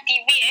don't have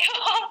TV at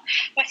home.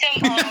 Macam,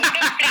 we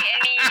don't play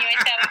any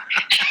macam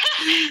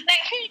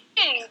like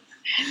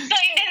so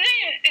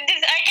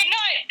I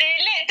cannot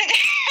relate to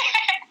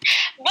that.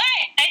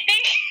 But I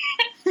think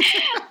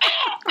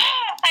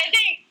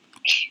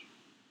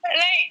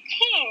like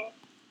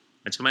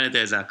Macam mana tu,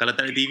 Ezra? Kalau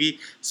tak ada TV,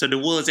 so the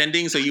world's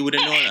ending, so you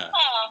wouldn't know lah.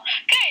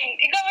 Kan,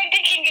 it got me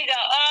thinking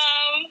kejap.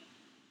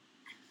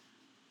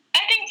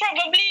 I think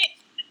probably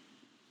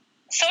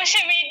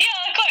social media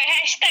kot,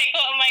 hashtag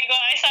kot. Oh my god,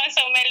 I sound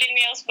so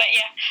millennials, but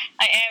yeah,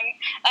 I am.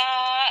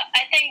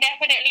 I think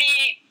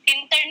definitely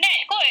internet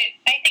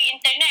kot. I think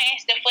internet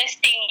is the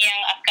first thing yang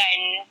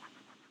akan,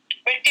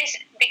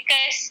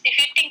 because if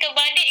you think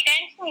about it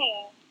kan,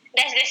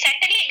 does the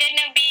satellite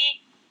gonna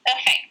be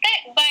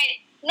affected?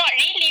 But not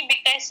really,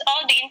 because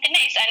all the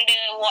internet is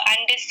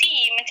under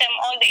sea. Macam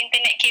all the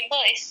internet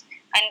cable is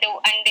under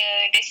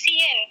the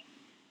sea kan.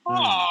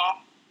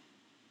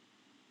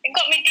 It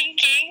got me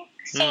thinking.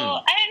 So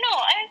I don't know.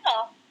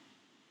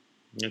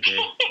 Okay,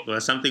 well,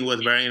 something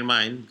worth bearing in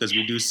mind because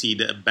we do see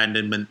the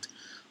abandonment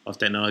of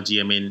technology.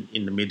 I mean,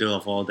 in the middle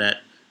of all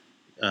that,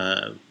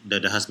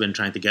 the husband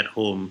trying to get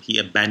home,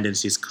 he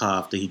abandons his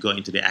car after he got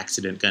into the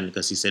accident kan,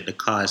 because he said the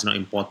car is not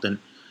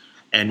important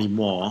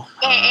anymore.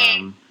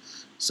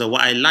 So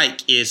what I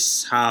like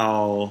is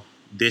how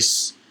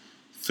this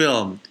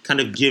film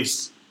kind of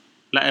gives,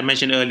 like I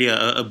mentioned earlier,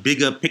 a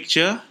bigger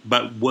picture,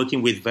 but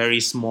working with very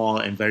small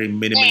and very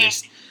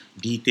minimalist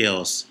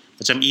details.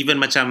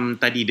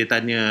 Macam tadi dia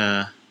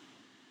tanya,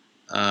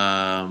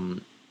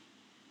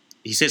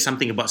 he said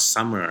something about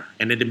summer,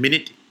 and then the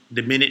minute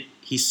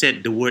he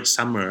said the word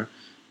summer,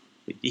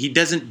 he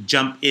doesn't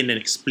jump in and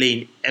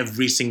explain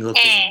every single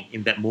thing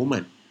in that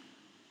moment,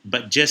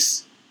 but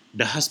just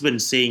the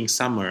husband saying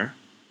summer,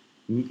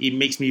 it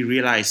makes me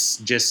realize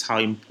just how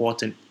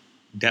important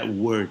that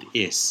word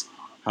is,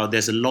 how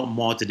there's a lot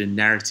more to the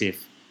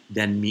narrative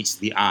than meets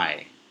the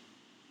eye.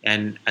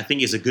 And I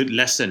think it's a good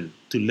lesson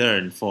to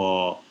learn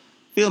for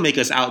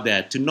filmmakers out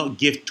there to not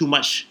give too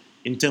much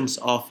in terms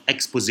of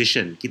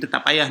exposition. Kita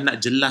tak payah nak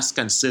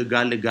jelaskan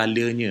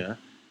segala-galanya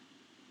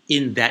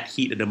in that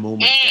heat of the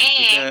moment.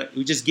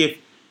 We just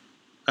give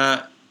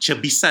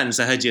cebisan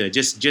sahaja,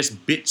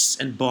 just bits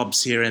and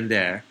bobs here and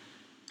there,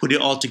 put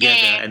it all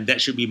together, and that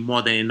should be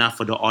more than enough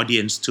for the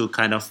audience to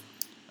kind of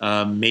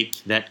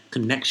make that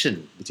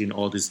connection between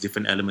all these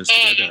different elements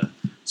together.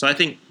 So I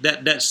think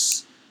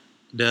that's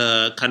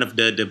the kind of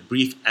the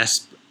brief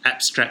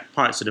abstract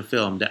parts of the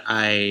film that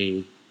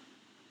I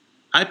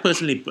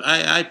personally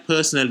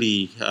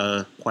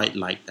quite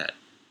like that,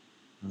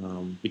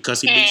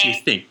 because it makes you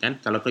think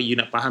kan. Kalau you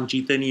nak faham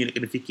cerita ni, nak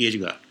kena fikir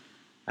juga.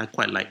 I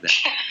quite like that.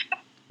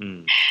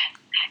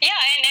 Yeah,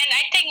 and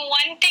I think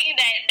one thing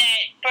that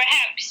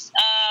perhaps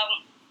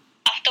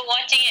after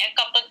watching it a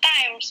couple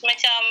times,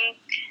 macam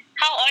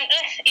how on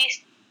earth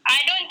is,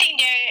 I don't think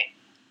they're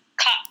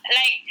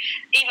like,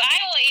 if I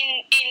were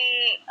in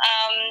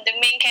the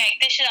main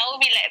character, I would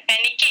be like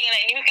panicking,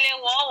 like nuclear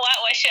war,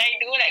 what should I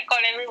do, like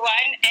call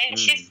everyone. And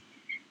she's,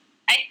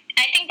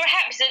 I think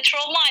perhaps the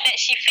trauma that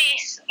she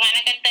faced, mana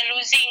kata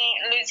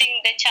losing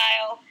the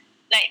child,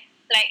 like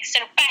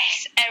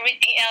surpass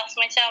everything else.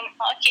 Macam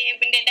okay,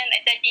 benda dah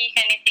nak jadi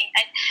kind of thing.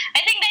 I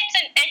think it's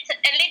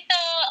a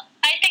little,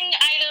 I think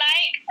I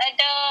like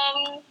the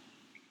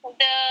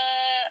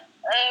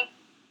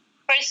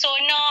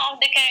persona of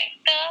the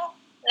character,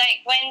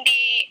 like when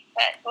they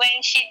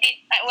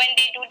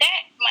do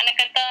that, mana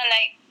kata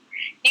like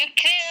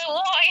nuclear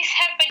war is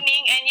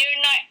happening and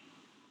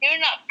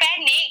you're not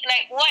panic,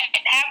 like what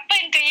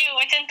happened to you,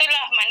 macam tu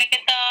lah, mana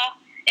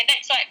kata. And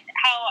that's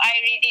how I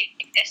read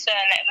it as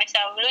well. Like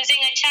macam losing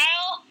a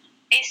child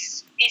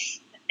is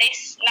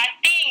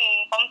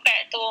nothing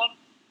compared to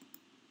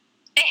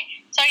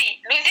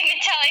losing a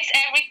child is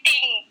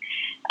everything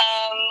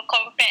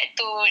compared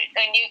to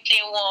a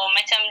nuclear war.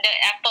 Macam the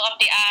apple of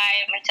the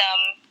eye,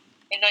 macam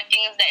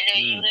things that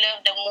you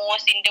love the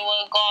most in the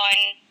world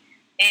gone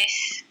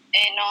is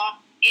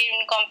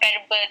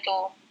incomparable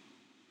to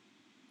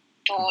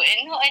to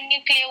a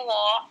nuclear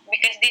war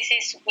because this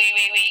is way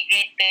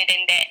greater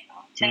than that.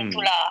 Macam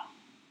itulah.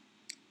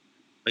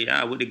 But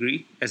yeah, I would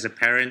agree. As a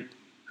parent,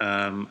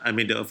 I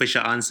mean, the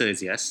official answer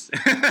is yes.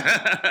 But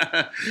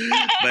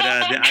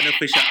the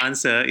unofficial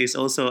answer is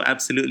also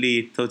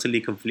absolutely,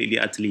 totally, completely,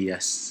 utterly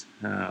yes.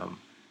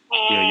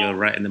 You're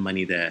right in the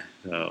money there.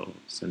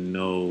 So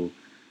no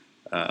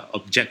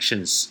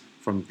objections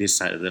from this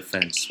side of the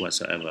fence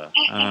whatsoever.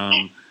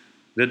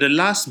 The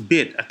last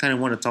bit I kind of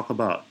want to talk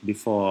about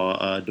before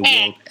the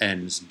world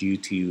ends due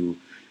to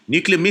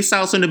nuclear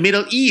missiles from the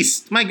Middle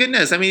East. My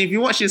goodness, I mean, if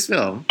you watch this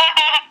film,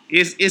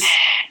 it's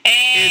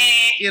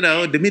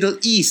the Middle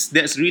East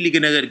that's really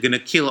gonna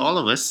kill all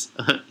of us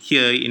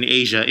here in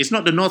Asia. It's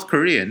not the North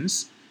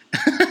Koreans.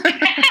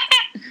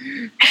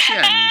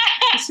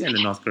 Kesian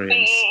the North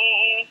Koreans.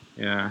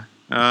 Yeah,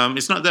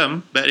 it's not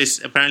them, but it's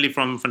apparently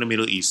from the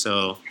Middle East.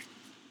 So,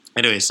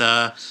 anyways,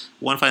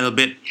 one final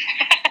bit,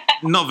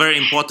 not very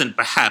important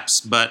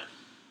perhaps, but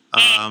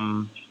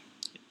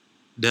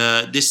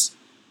this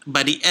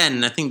by the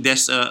end, I think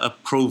there's a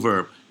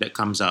proverb that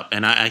comes up,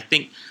 and I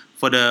think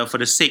for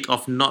the sake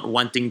of not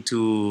wanting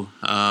to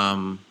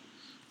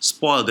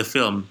spoil the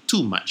film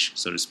too much,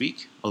 so to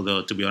speak.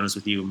 Although, to be honest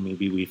with you,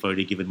 maybe we've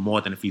already given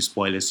more than a few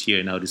spoilers here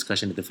in our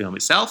discussion of the film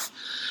itself.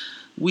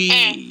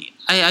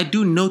 I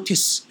do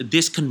notice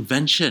this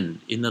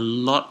convention in a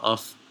lot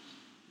of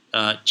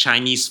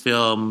Chinese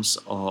films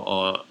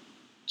or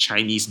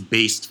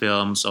Chinese-based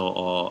films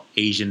or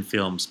Asian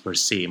films per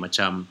se.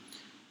 Macam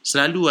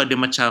selalu ada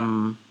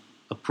macam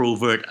a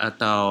proverb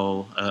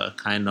atau a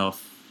kind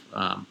of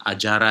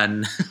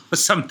ajaran or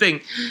something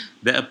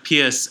that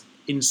appears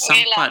in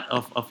some part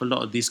of a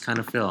lot of these kind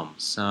of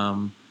films.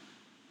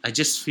 I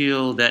just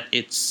feel that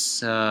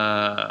it's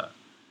all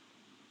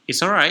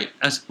right.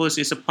 I suppose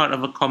it's a part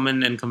of a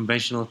common and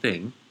conventional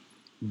thing.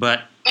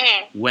 But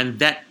when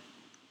that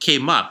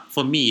came up,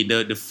 for me,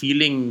 the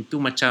feeling too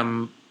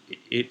macam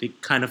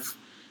it kind of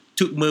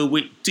took me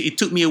away. It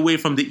took me away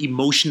from the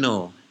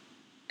emotional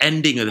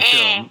ending of the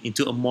film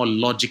into a more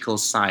logical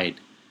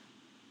side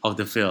of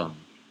the film.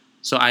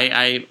 So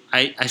I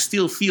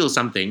still feel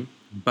something,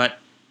 but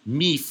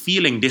me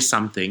feeling this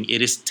something,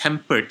 it is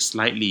tempered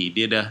slightly.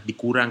 Dia dah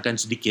dikurangkan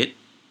sedikit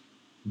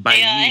by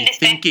me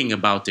thinking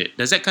about it.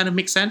 Does that kind of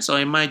make sense, or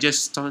am I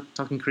just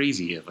talking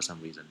crazy here for some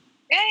reason?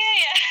 Yeah.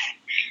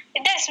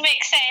 It does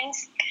make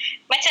sense.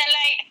 Macam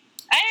like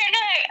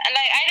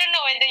I don't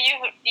know whether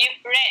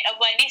you've read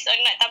about this or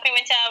not. Tapi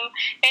macam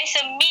there's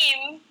a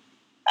meme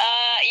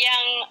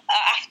yang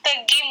after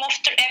Game of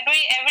Thrones,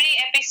 every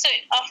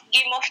episode of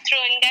Game of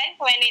Thrones kan,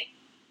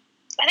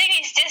 I think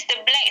it's just the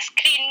black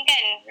screen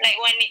kan, like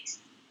when it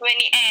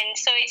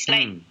ends. So it's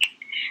like,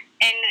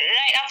 and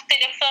right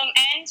after the film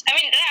ends, I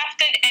mean right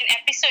after an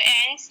episode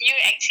ends,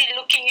 you're actually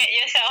looking at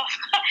yourself,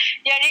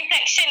 your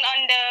reflection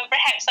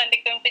perhaps on the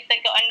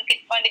computer ke on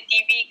the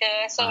TV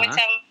ke. So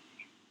macam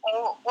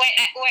what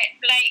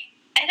like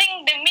I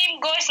think the meme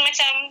goes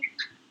macam,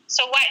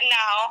 so what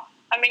now?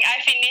 I mean,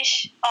 I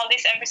finish all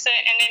this episode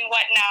and then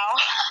what now?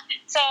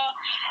 So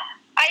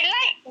I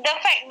like the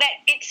fact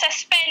that it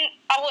suspend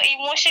our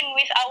emotion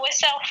with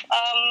ourselves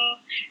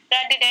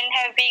rather than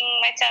having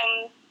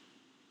macam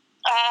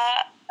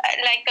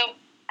I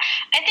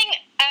think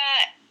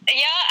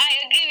I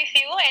agree with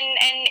you,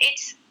 and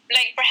it's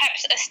like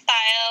perhaps a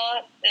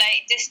style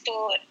like just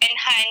to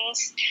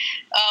enhance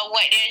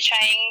what they're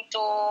trying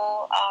to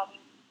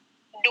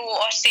do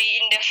or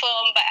say in the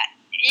film. But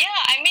yeah,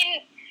 I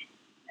mean,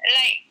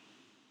 like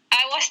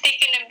I was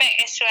taken aback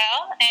as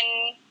well,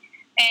 and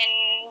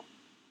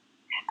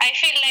I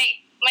feel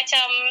like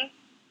macam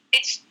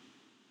it's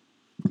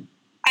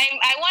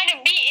I want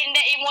to be in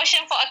that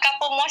emotion for a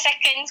couple more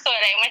seconds kot,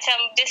 like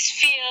macam just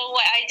feel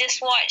what I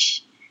just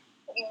watched,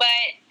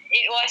 but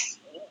it was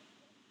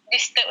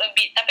disturbed a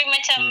bit. Tapi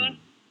macam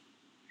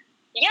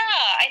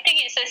I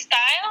think it's a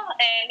style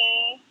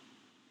and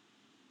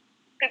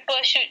people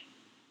should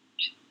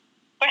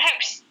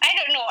perhaps, I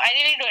don't know, I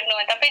really don't know.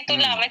 Tapi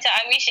itulah macam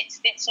I wish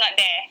it's not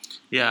there.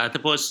 Yeah, I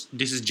suppose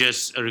this is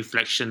just a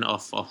reflection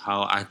of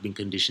how I've been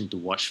conditioned to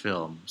watch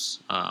films.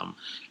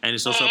 And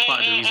it's also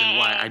part of the reason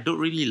why I don't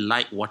really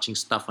like watching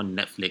stuff on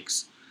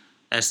Netflix.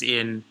 As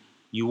in,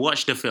 you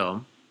watch the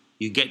film,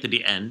 you get to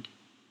the end,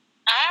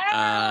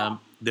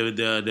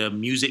 the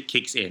music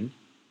kicks in,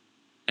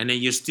 and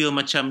then you're still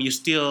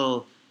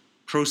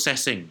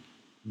processing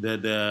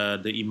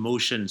the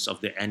emotions of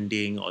the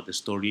ending or the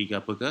story ke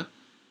apa ke.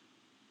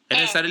 And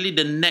then suddenly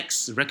the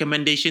next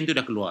recommendation tu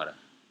dah keluar.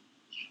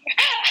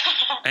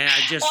 And I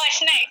just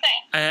watch next.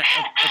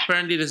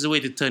 Apparently there's a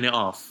way to turn it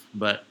off,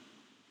 but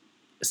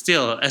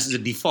still, as the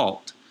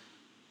default,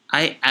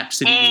 I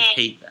absolutely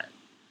hate that.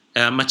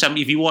 Macam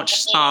if you watch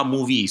Star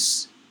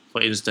movies, for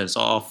instance,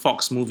 or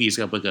Fox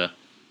movies ke apa ke,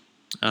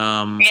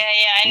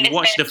 you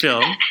watch the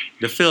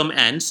film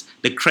ends,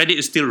 the credit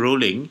is still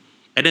rolling,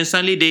 and then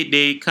suddenly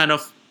they kind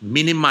of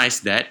minimize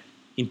that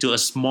into a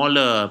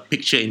smaller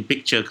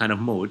picture-in-picture kind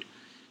of mode.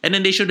 And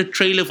then they show the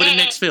trailer for the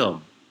next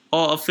film,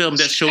 or a film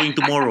that's showing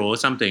tomorrow or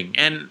something.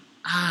 And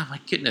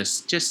my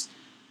goodness, just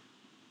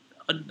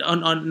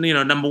on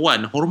number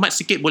one, hormat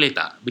sikit boleh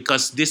tak?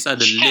 Because these are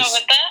the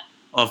list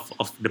Betul?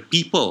 of the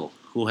people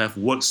who have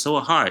worked so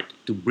hard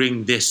to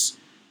bring this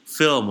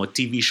film or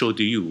TV show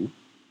to you.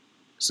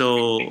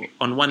 So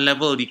on one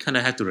level, you kind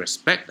of have to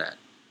respect that.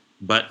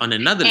 But on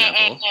another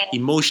level,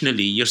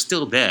 emotionally, you're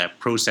still there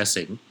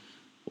processing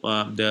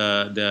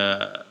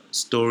the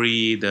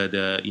story,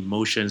 the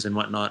emotions and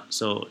whatnot.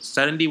 So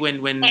suddenly,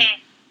 when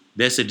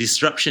there's a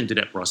disruption to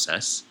that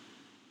process,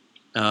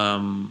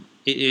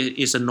 it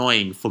is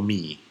annoying for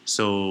me.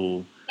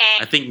 So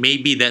I think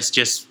maybe that's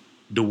just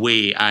the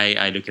way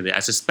I look at it.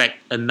 I suspect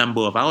a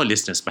number of our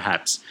listeners,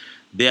 perhaps,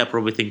 they are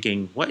probably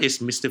thinking, what is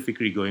Mr.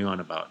 Fikri going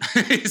on about?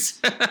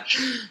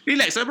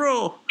 Relax lah,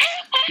 bro.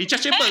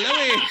 Rechargeable lah,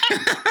 weh.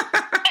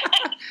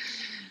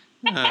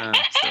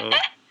 So,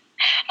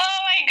 Oh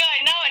my god,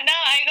 now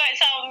I got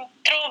some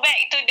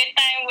throwback to the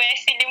time where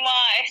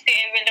cinema is still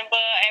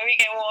available and we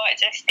can watch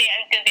and stay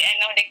until the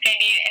end of the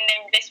credit, and then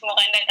bila semua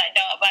orang dah tak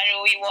ada,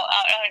 baru we walk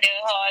out of the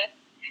hall.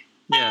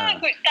 yeah.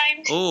 Good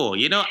times. Oh,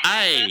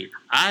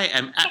 I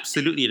am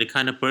absolutely the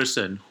kind of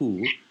person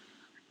who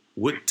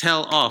would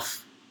tell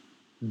off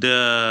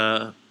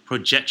the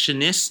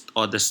projectionist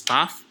or the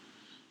staff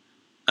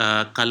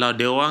kalau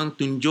dia orang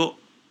tunjuk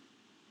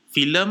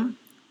filem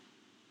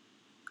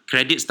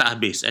credits tak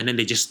habis, and then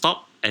they just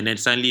stop, and then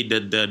suddenly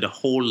the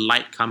whole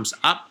light comes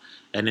up,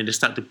 and then they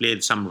start to play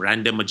some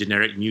random or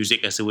generic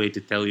music as a way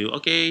to tell you,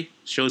 okay,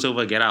 show's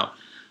over, get out.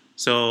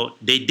 So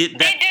they did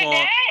that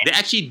they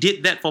actually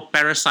did that for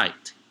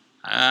Parasite.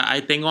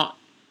 I tengok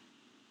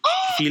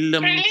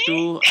filem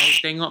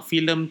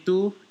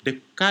tu,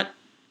 dekat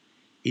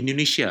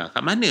Indonesia.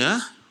 Kat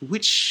mana?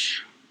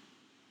 Which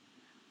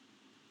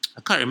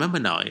I can't remember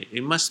now.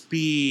 It must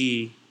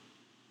be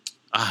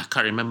I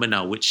can't remember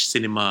now which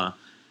cinema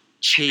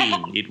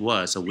chain it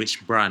was or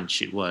which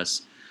branch it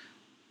was.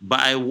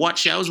 But I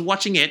was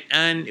watching it,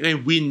 and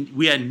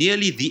we are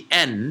nearly the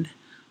end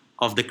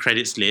of the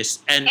credits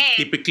list, and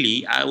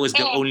typically I was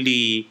the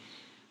only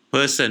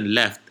person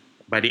left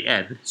by the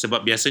end,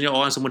 sebab biasanya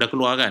orang semua dah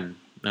keluar kan.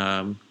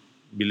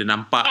 Bila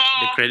nampak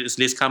the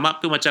credits list come up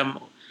tu, macam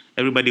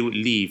everybody would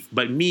leave.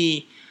 But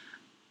me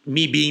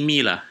being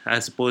me lah,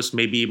 I suppose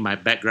maybe my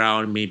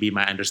background, maybe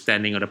my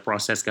understanding of the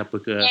process ke apa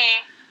ke,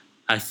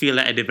 I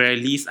feel like at the very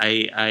least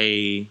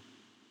I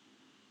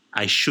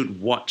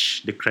should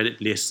watch the credit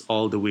list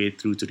all the way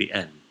through to the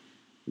end.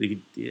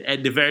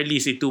 At the very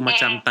least itu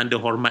macam tanda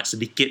hormat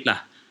sedikit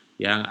lah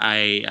yang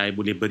I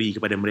boleh beri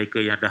kepada mereka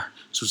yang dah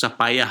susah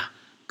payah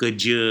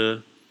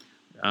kerja,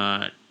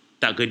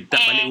 tak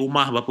balik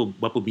rumah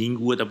berapa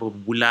minggu atau berapa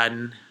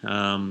bulan,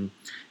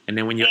 and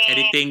then when you're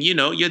editing,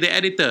 you're the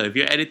editor. If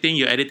you're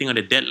editing on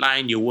the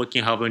deadline, you're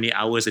working however many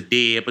hours a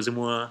day apa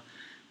semua.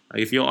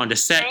 If you're on the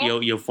set,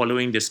 you're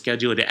following the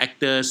schedule of the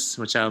actors.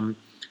 Macam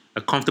a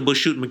comfortable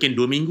shoot mungkin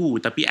 2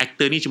 minggu, tapi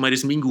actor ni cuma ada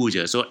seminggu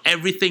je. So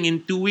everything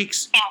in 2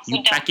 weeks,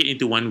 you pack it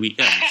into 1 week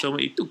kan. So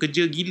itu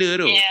kerja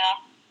gila tu. Yeah.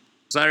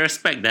 So I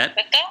respect that.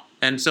 Betul?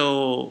 And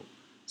so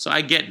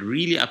I get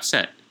really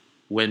upset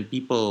when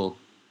people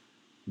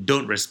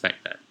don't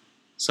respect that.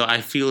 So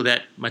I feel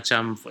that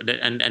macam,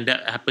 and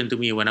that happened to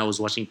me when I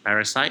was watching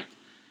Parasite.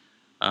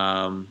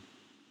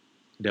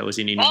 That was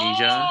in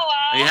Indonesia. Oh,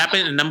 wow. It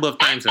happened a number of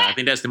times. I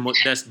think that's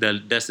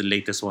the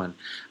latest one.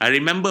 I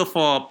remember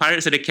for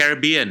Pirates of the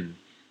Caribbean,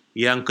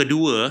 yang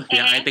kedua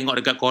yang I tengok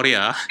dekat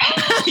Korea,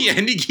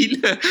 yang ni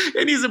gila.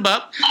 Yang ni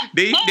sebab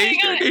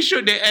they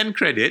showed the end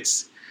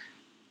credits,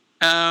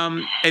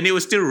 and it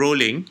was still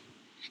rolling,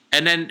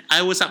 and then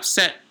I was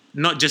upset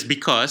not just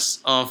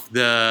because of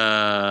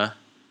the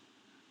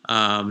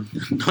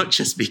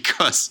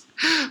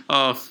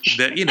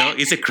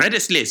it's a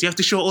credits list. You have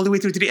to show all the way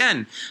through to the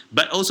end.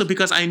 But also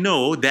because I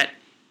know that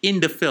in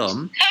the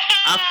film,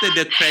 after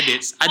the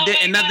credits, ada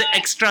another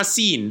extra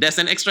scene. There's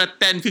an extra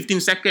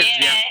 10-15 seconds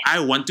that I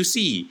want to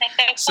see.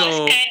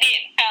 So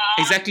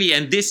exactly,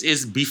 and this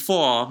is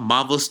before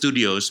Marvel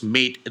Studios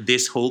made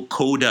this whole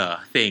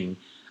coda thing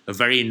a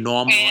very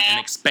normal and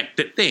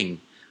expected thing.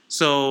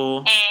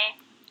 So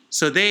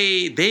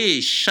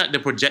they shut the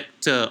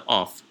projector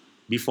off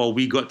before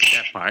we got to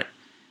that part.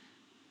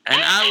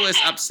 And I was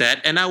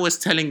upset, and I was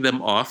telling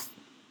them off.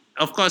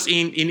 Of course,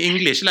 in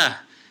English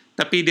lah.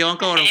 Tapi dia orang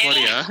kan orang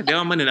Korea. Dia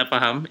orang mana nak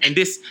faham. And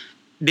this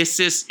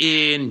is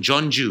in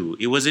Jeonju.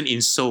 It wasn't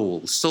in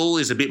Seoul. Seoul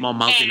is a bit more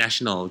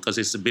multinational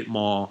because it's a bit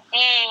more,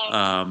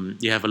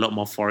 you have a lot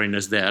more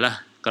foreigners there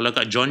lah. Kalau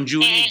kat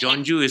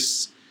Jeonju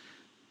is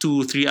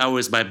 2-3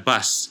 hours by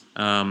bus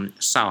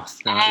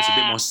south. It's a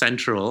bit more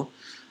central.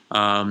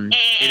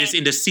 It is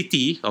in the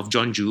city of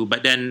Jeonju,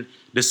 but then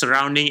the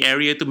surrounding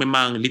area tu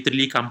memang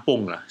literally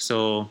kampung lah.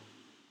 So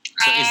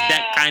it's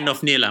that kind of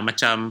ni lah,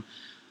 macam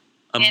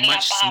a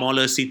much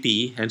smaller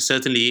city, and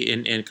certainly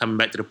in coming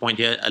back to the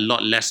point here, a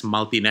lot less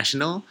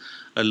multinational,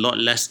 a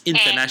lot less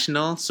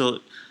international.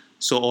 So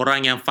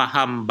orang yang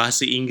faham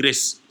bahasa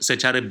Inggeris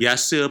secara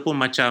biasa pun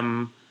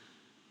macam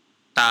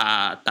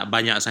tak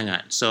banyak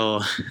sangat.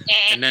 So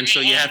and then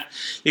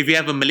if you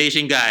have a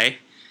Malaysian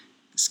guy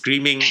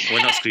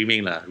not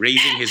screaming lah,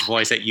 raising his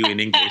voice at you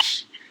in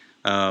English,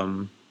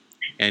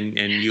 and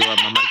you are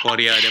Mamat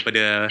Korea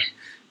daripada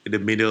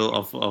the middle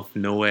of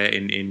nowhere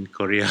in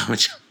Korea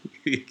macam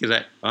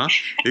kira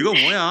you go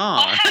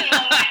moya.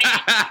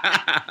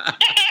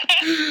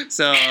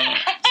 So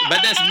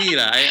but that's me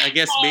lah. I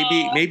guess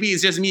maybe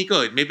it's just me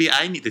kot. Maybe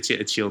I need to take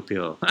a chill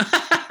pill.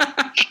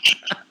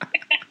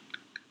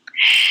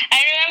 I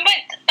remember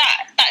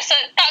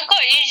tak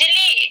kot.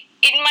 Usually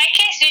in my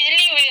case,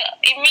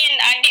 me and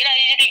adik lah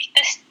usually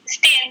kita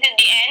stay until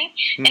the end,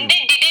 and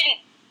then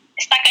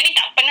setakat ni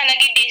tak pernah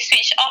lagi they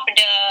switch off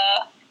the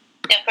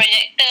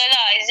projector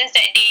lah. It's just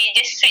that they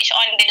just switch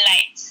on the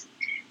lights.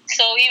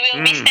 So we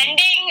will be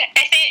standing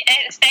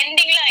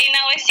lah in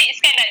our seats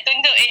kan, nak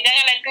tunjuk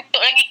janganlah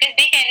tutup lagi because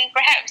they can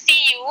perhaps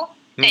see you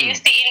that you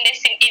stay in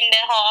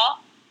the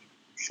hall.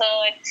 So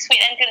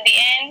wait until the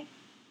end,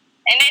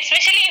 and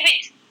especially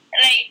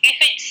if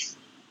it's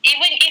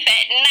even if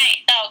at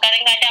night tau,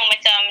 kadang-kadang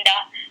macam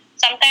dah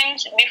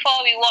sometimes before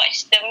we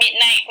watch the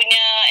midnight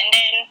punya, and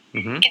then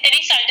kita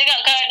risau juga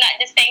kalau nak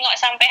just tengok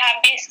sampai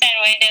habis kan,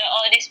 whether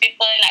all these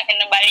people nak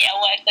kena balik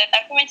awal ke.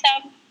 Tapi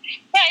macam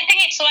I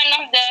think it's one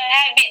of the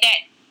habit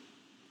that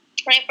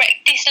we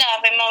practice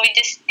lah. Memang we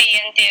just stay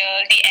until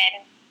the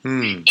end.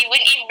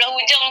 Even if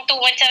berhujung tu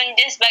macam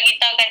just bagi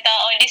tahu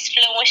kata this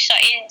film was shot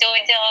in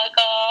Georgia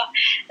ke,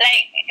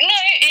 like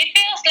it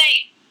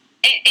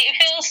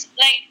feels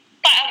like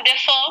part of the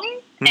film,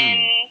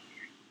 and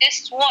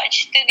just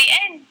watch to the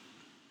end.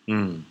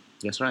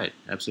 That's right,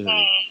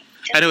 absolutely.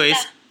 Anyways,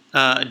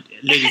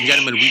 ladies and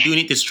gentlemen, we do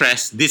need to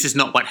stress this is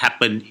not what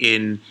happened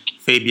in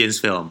Fabian's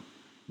film.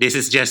 This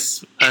is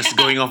just us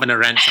going off on a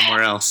rant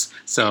somewhere else.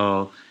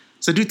 So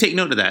do take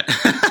note of that.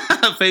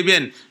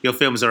 Fabian, your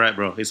film is alright,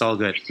 bro. It's all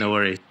good. No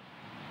worries.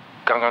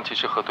 刚刚其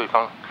实和对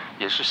方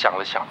也是想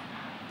了想，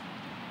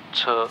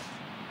车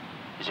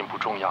已经不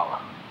重要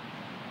了。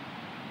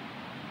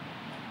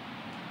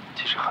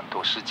其实很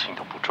多事情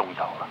都不重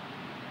要了。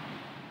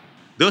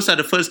Those are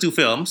the first two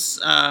films.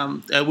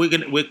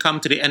 We'll come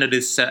to the end of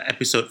this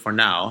episode for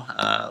now.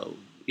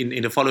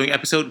 In the following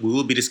episode, we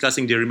will be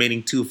discussing the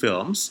remaining two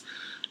films.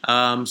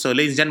 So,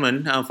 ladies and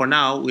gentlemen, for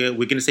now, we're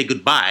going to say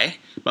goodbye.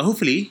 But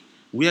hopefully,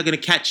 we are going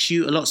to catch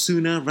you a lot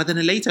sooner rather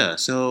than later.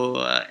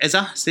 So,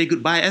 Eza, say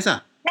goodbye,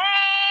 Eza.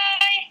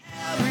 Bye!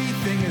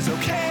 Everything is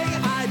okay.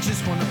 I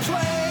just want to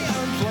play,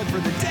 unplug for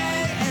the day.